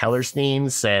Kelly Kellerstein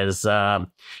says,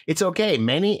 it's okay.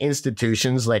 Many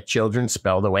institutions let children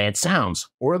spell the way it sounds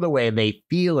or the way they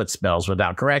feel it spells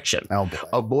without correction.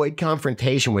 Avoid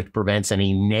confrontation, which prevents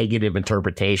any negative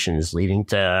interpretations leading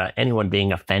to anyone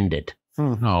being offended.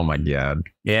 Oh my God.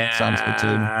 Yeah. Sounds good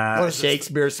too.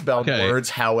 Shakespeare spelled words,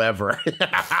 however.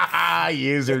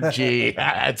 User G.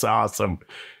 That's awesome.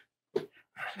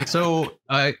 So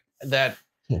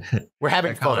we're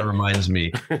having fun. It reminds me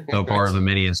of part of the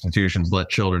many institutions let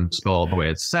children spell the way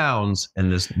it sounds in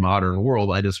this modern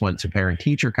world. I just went to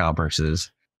parent-teacher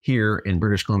conferences here in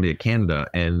British Columbia, Canada,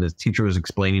 and the teacher was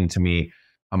explaining to me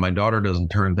my daughter doesn't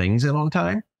turn things in on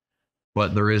time,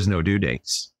 but there is no due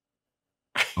dates.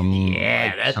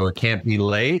 So it can't be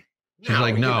late. She's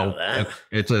like, no,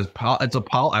 it's a I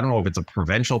don't know if it's a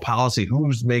provincial policy.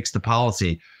 Who makes the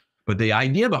policy? But the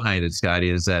idea behind it, Scotty,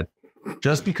 is that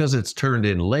just because it's turned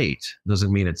in late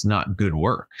doesn't mean it's not good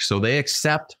work. So they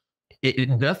accept it.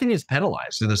 Nothing is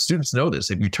penalized. And the students know this.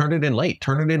 If you turn it in late,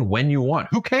 turn it in when you want.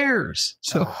 Who cares?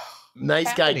 So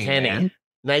Nice guy Kenny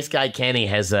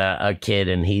has a kid,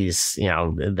 and he's,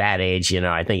 that age,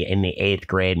 I think in the 8th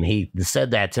grade. And he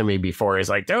said that to me before. He's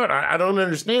like, dude, I don't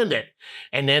understand it.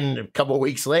 And then a couple of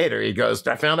weeks later, he goes,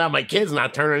 I found out my kid's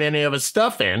not turning any of his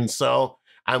stuff in. So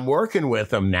I'm working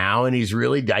with him now, and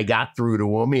I got through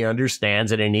to him. He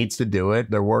understands it and needs to do it.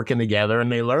 They're working together,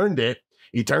 and they learned it.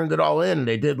 He turned it all in, and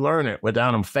they did learn it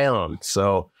without him failing.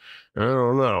 So I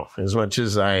don't know. As much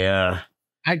as I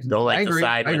don't like to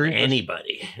side with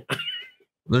anybody.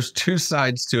 There's two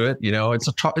sides to it.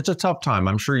 It's a tough time.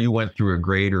 I'm sure you went through a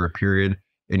grade or a period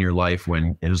in your life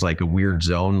when it was like a weird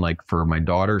zone. Like for my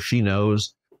daughter, she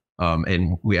knows.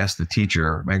 And we asked the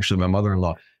teacher, actually my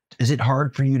mother-in-law, is it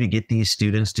hard for you to get these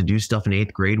students to do stuff in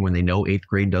 8th grade when they know 8th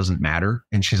grade doesn't matter?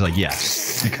 And she's like,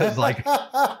 yes. Because what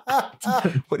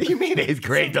do you mean 8th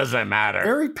grade doesn't matter?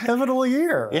 Very pivotal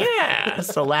year. Yeah.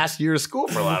 It's the last year of school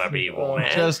for a lot of people,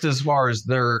 man. Just as far as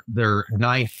their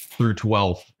 9th through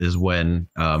 12th is when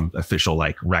official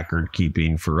record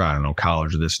keeping for, I don't know,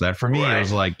 college or this, that. For me, I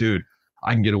was like, dude,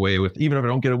 I can get away with, even if I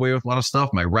don't get away with a lot of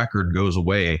stuff, my record goes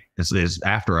away. It's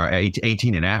after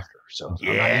 18 and after. So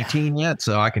I'm not 18 yet,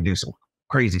 so I can do some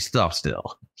crazy stuff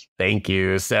still. Thank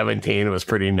you. 17 was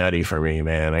pretty nutty for me,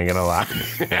 man. I ain't gonna lie.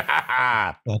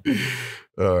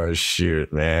 Oh,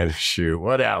 shoot, man. Shoot.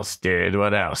 What else, dude?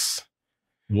 What else?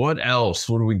 What do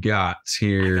we got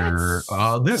here? Man.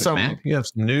 You have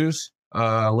some news.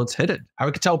 Let's hit it. I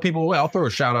could tell people, I'll throw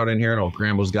a shout out in here. I know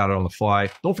Grambo's got it on the fly.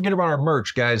 Don't forget about our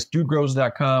merch, guys.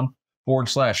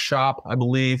 DudeGrows.com/shop, I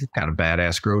believe. Kind of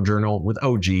badass grow journal with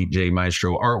OG J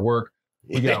Maestro artwork.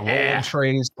 We got rolling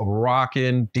trays,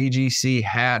 rocking DGC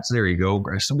hats. There you go.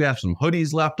 So we have some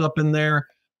hoodies left up in there.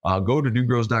 Go to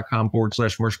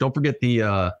DudeGrows.com/merch. Don't forget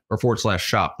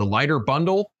 /shop. The lighter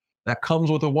bundle that comes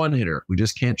with a one hitter. We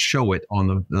just can't show it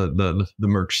on the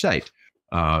merch site.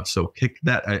 So pick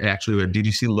that, actually a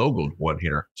DGC logoed one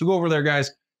hitter. So go over there, guys.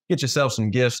 Get yourself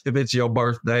some gifts. If it's your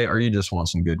birthday or you just want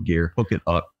some good gear, hook it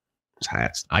up.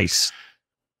 Hats, nice.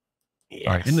 Yes.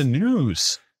 All right, in the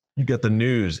news, you got the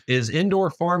news. Is indoor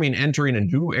farming entering a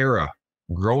new era?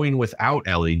 Growing without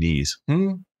LEDs?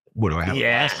 What do I have? A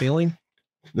last feeling?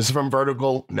 This is from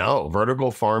Vertical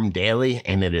Farm Daily,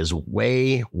 and it is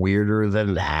way weirder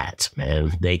than that,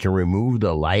 man. They can remove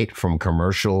the light from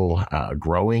commercial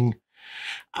growing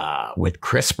with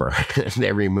CRISPR.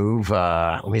 They remove.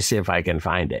 Let me see if I can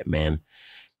find it, man.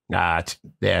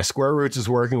 The Square Roots is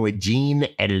working with gene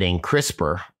editing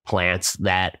CRISPR plants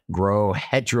that grow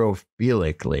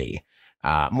heterophilically.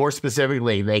 More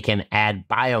specifically, they can add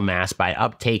biomass by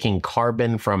uptaking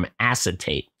carbon from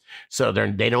acetate. So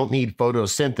they don't need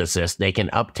photosynthesis. They can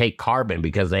uptake carbon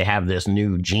because they have this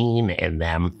new gene in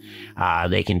them.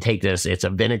 They can take this. It's a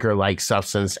vinegar-like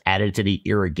substance added to the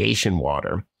irrigation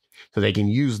water. So they can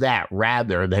use that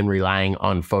rather than relying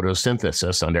on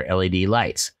photosynthesis under LED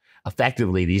lights.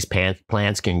 Effectively, these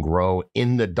plants can grow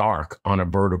in the dark on a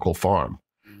vertical farm.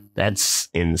 That's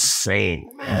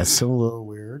insane. That's a little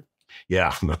weird.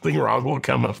 Yeah, nothing wrong will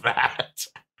come of that.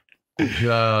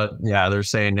 Yeah, they're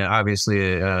saying that obviously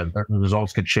the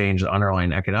results could change the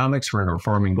underlying economics. We're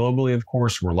farming globally, of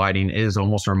course, where lighting is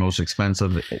almost our most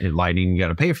expensive. Lighting, you got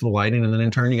to pay for the lighting, and then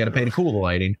in turn, you got to pay to cool the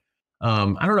lighting.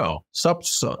 I don't know.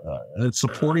 It's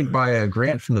supported by a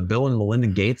grant from the Bill and Melinda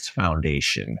Gates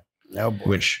Foundation.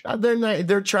 Which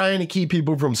they're trying to keep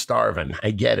people from starving.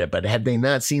 I get it, but had they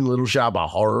not seen Little Shop of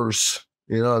Horrors?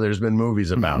 You know, there's been movies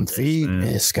about Feed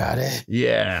me, Scotty.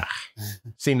 Yeah.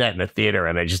 Seen that in the theater,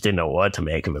 and I just didn't know what to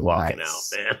make of it walking out,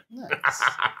 man. Nice.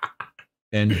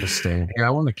 Interesting. Yeah, I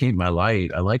want to keep my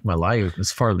light. I like my light.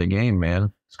 It's part of the game,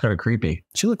 man. It's kind of creepy.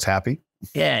 She looks happy.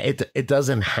 Yeah, it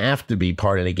doesn't have to be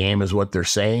part of the game is what they're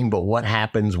saying, but what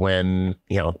happens when,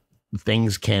 you know,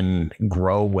 things can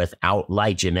grow without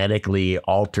light, genetically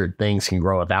altered things can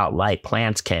grow without light,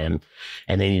 plants can,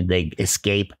 and then they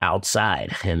escape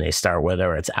outside and they start,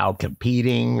 whether it's out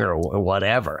competing or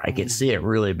whatever. I can see it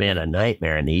really being a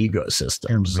nightmare in the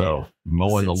ecosystem. So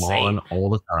mowing the lawn all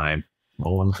the time.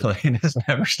 Mowing the lawn just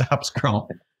never stops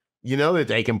growing. You know that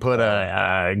they can put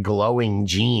a glowing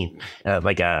gene,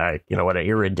 like an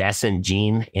iridescent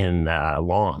gene in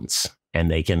lawns, and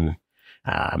they can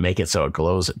make it so it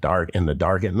glows in the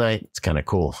dark at night. It's kind of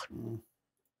cool.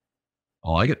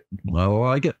 I like it. I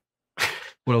like it.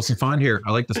 What else you find here?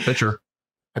 I like this picture.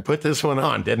 I put this one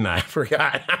on, didn't I? I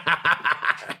forgot.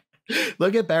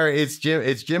 Look at Barry. It's Jim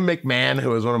McMahon, who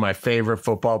was one of my favorite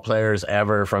football players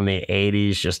ever from the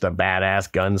 80s. Just a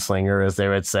badass gunslinger, as they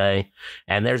would say.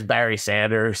 And there's Barry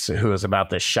Sanders, who is about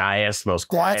the shyest, most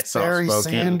quiet, soft-spoken. Barry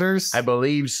Sanders? I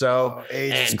believe so. Oh,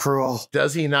 age is cruel.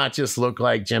 Does he not just look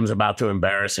like Jim's about to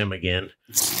embarrass him again?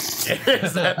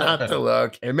 Is that not the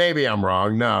look? And maybe I'm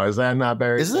wrong. No, is that not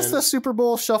Barry Sanders? Is this the Super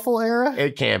Bowl shuffle era?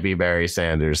 It can't be Barry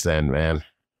Sanders then, man.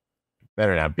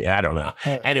 Better not be. I don't know.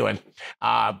 Anyway,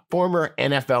 former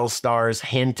NFL stars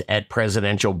hint at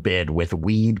presidential bid with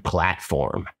weed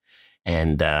platform.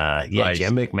 And nice.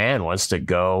 Jim McMahon wants to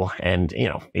go, and, you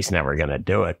know, he's never going to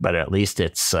do it, but at least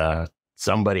it's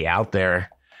somebody out there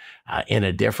in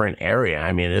a different area.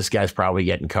 I mean, this guy's probably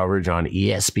getting coverage on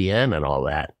ESPN and all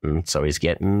that. And so he's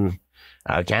getting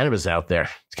cannabis out there.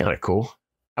 It's kind of cool.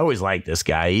 I always liked this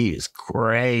guy. He is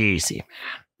crazy,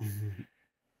 man.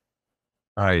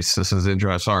 Nice. This is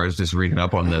interesting. Sorry, I was just reading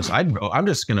up on this. I'm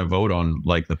just gonna vote on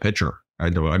like the pitcher.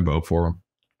 I'd vote for him.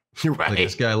 You're right. Like,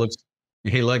 this guy looks.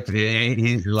 He's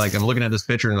like I'm looking at this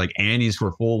picture and like Andy's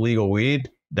for full legal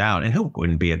weed down, and who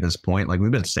wouldn't be at this point? Like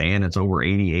we've been saying, it's over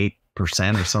 88%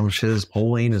 or some shiz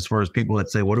polling as far as people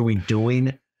that say, "What are we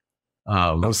doing?"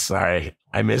 I'm sorry,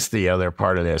 I missed the other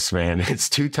part of this, man. It's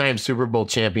two-time Super Bowl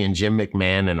champion Jim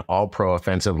McMahon and All-Pro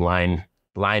offensive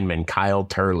lineman Kyle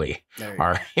Turley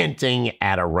are hinting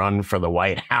at a run for the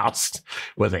White House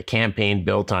with a campaign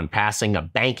built on passing a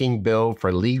banking bill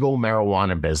for legal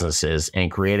marijuana businesses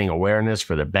and creating awareness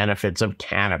for the benefits of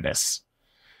cannabis.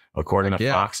 According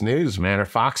to Fox News, man, or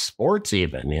Fox Sports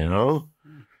even, you know?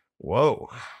 Whoa.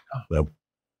 So,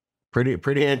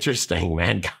 pretty interesting,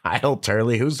 man. Kyle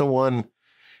Turley, who's the one?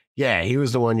 Yeah, he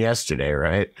was the one yesterday,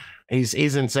 right? He's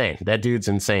insane. That dude's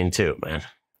insane too, man.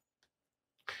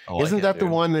 Isn't that the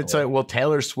one that's will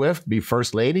Taylor Swift be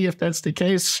first lady if that's the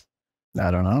case?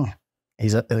 I don't know. He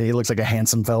looks like a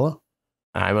handsome fellow.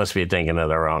 I must be thinking of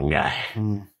the wrong guy.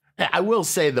 I will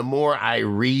say the more I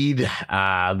read,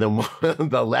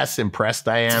 the less impressed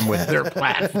I am with their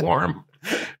platform.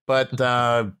 But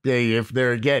if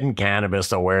they're getting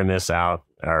cannabis awareness out,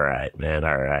 all right, man,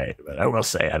 all right. But I will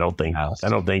say I don't think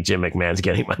Jim McMahon's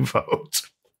getting my vote.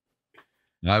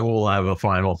 I will have a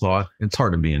final thought. It's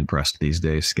hard to be impressed these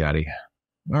days, Scotty.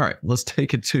 All right, let's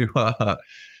take it to what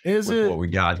we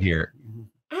got here.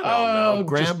 I don't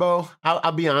know, Grambo.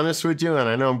 I'll be honest with you, and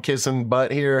I know I'm kissing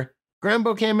butt here.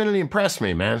 Grambo came in and he impressed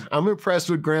me, man. I'm impressed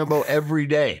with Grambo every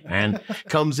day, man.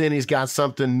 Comes in, he's got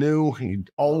something new. He's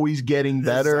always getting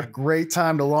better. It's a great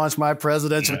time to launch my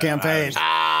presidential campaign.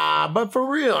 But for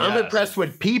real, I'm impressed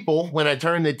with people. When I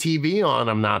turn the TV on,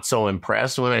 I'm not so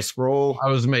impressed. When I scroll,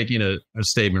 I was making a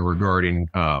statement regarding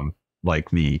like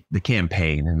the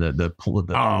campaign and the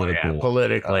political. Yeah.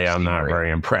 Politically, I'm not very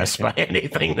impressed by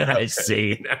anything that I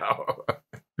see now.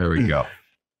 There we go.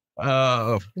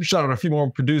 Shout out a few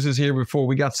more producers here before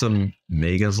we got some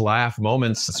Mega's laugh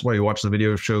moments. That's why you watch the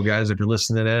video show, guys. If you're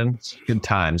listening in, good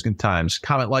times.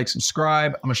 Comment, like,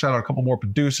 subscribe. I'm gonna shout out a couple more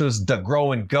producers.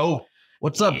 DudeGrows and Goat.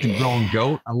 What's up, DudeGrows and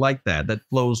Goat? I like that. That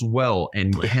flows well.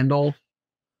 And handle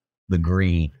the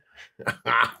green.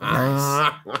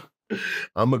 Nice.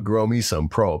 I'm gonna grow me some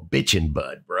prohibition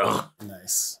bud, bro.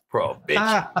 Nice. Prohibition.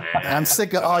 I'm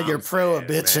sick of all your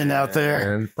prohibition out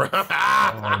there.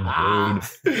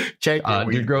 Check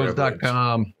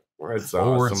DudeGrows.com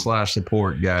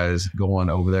 /support, guys. Go on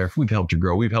over there. If we've helped you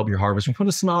grow, we've helped you harvest. We put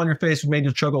a smile on your face. We made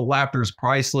you chuckle. Laughter is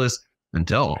priceless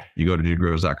until you go to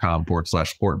DudeGrows.com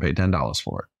 /support and pay $10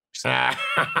 for it.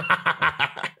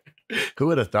 Who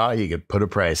would have thought you could put a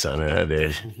price on it,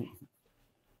 dude?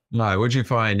 All right, what'd you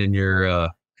find in your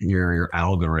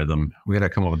algorithm? We got to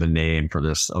come up with a name for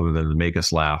this other than to make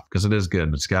us laugh, because it is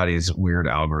good. But Scotty's weird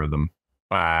algorithm.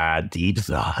 Deep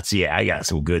thoughts. Yeah, I got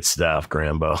some good stuff,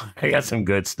 Grambo. I got some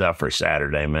good stuff for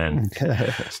Saturday, man.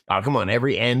 Oh, come on.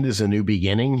 Every end is a new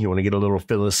beginning. You want to get a little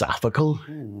philosophical?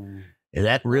 Is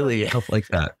that really stuff like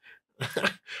that?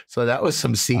 So that was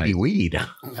some seedy weed. I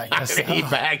guess so.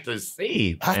 Back to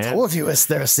seed. I told you it's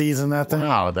their season. That thing.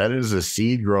 Wow, that is a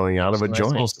seed growing out of a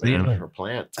joint, man, or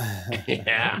plant.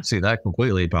 Yeah, see that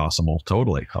completely possible.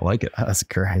 Totally, I like it. That's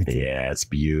great. Yeah, it's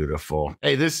beautiful.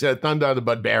 Hey, this Thunder the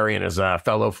Budbarian is a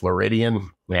fellow Floridian,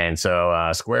 and so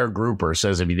Square Grouper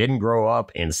says if you didn't grow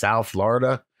up in South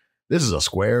Florida, this is a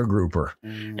Square Grouper,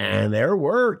 and there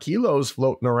were kilos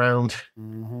floating around.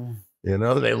 You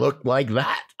know, they look like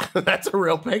that. That's a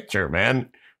real picture, man.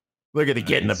 Look at the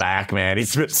kid in the back, man.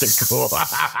 He's Mr. Cool.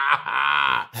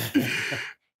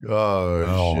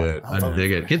 Oh, shit. I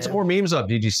dig it. Get some more memes up,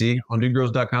 DGC, on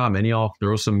DudeGrows.com. And y'all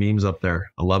throw some memes up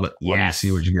there. I love it. Love to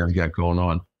see what you guys got going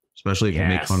on, especially if you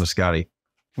make fun of Scotty.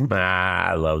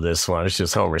 I love this one. It's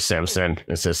just Homer Simpson.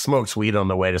 It says, smokes weed on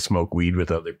the way to smoke weed with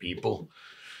other people.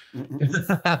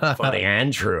 Funny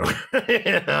and true.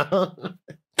 You know?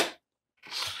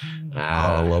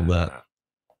 I love that.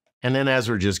 And then as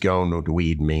we're just going with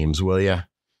weed memes, will you?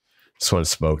 This one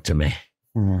spoke to me.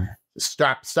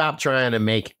 Stop trying to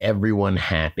make everyone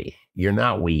happy. You're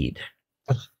not weed.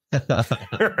 Right?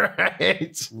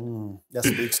 That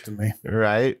speaks to me.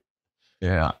 Right?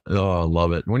 Yeah. Oh, I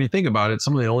love it. When you think about it,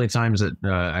 some of the only times that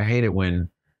I hate it when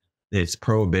it's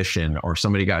prohibition or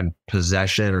somebody got in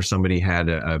possession or somebody had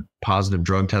a positive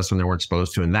drug test when they weren't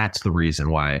supposed to. And that's the reason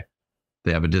why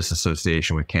they have a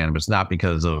disassociation with cannabis, not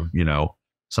because of, you know,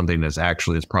 something that's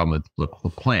actually this problem with the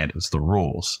plant. It's the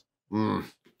rules.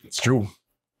 It's true.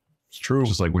 It's true.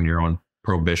 Just like when you're on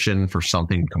prohibition for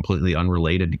something completely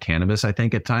unrelated to cannabis, I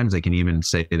think at times they can even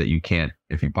say that you can't,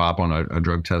 if you pop on a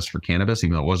drug test for cannabis,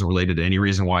 even though it wasn't related to any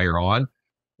reason why you're on,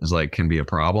 is like, can be a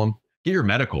problem. Get your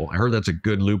medical. I heard that's a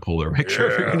good loophole there. Make sure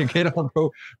if you're going to get on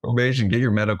probation, get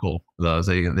your medical.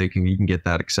 You can get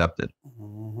that accepted.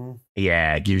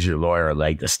 Yeah, it gives your lawyer a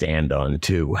leg to stand on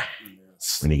too.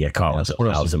 When you get caught with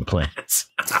 1,000 plants.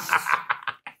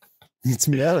 It's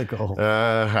medical.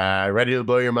 Ready to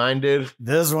blow your mind, dude?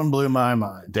 This one blew my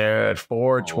mind. Dude,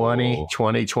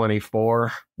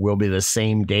 4/20/2024 will be the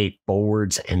same date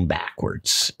forwards and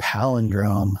backwards.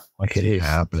 Palindrome. What's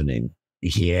happening?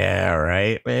 Yeah,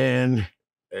 right, man.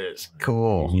 It's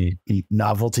cool.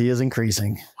 Novelty is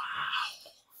increasing.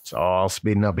 It's all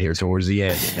speeding up here towards the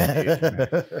end.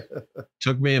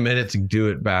 Took me a minute to do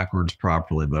it backwards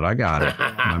properly, but I got it.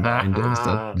 My mind is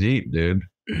that's deep, dude.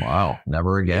 Wow.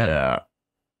 Never again.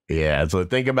 Yeah. So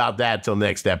think about that till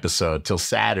next episode, till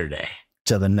Saturday.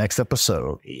 Till the next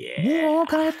episode. Yeah.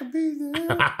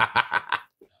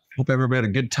 Hope everybody had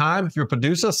a good time. If you're a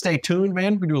producer, stay tuned,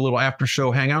 man. We do a little after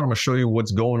show hangout. I'm going to show you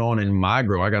what's going on in my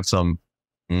grow. I got some,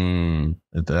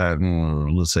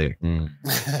 let's see.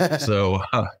 So,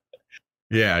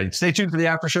 yeah, stay tuned for the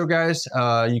after show, guys.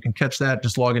 You can catch that.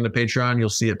 Just log into Patreon. You'll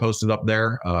see it posted up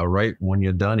there right when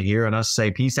you're done hearing us say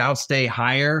peace out, stay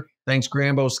higher. Thanks,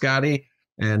 Grambo, Scotty,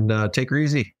 and take her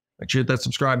easy. Make sure you hit that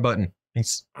subscribe button.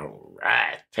 Thanks. All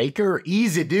right. Take her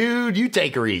easy, dude. You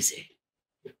take her easy.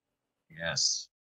 Yes.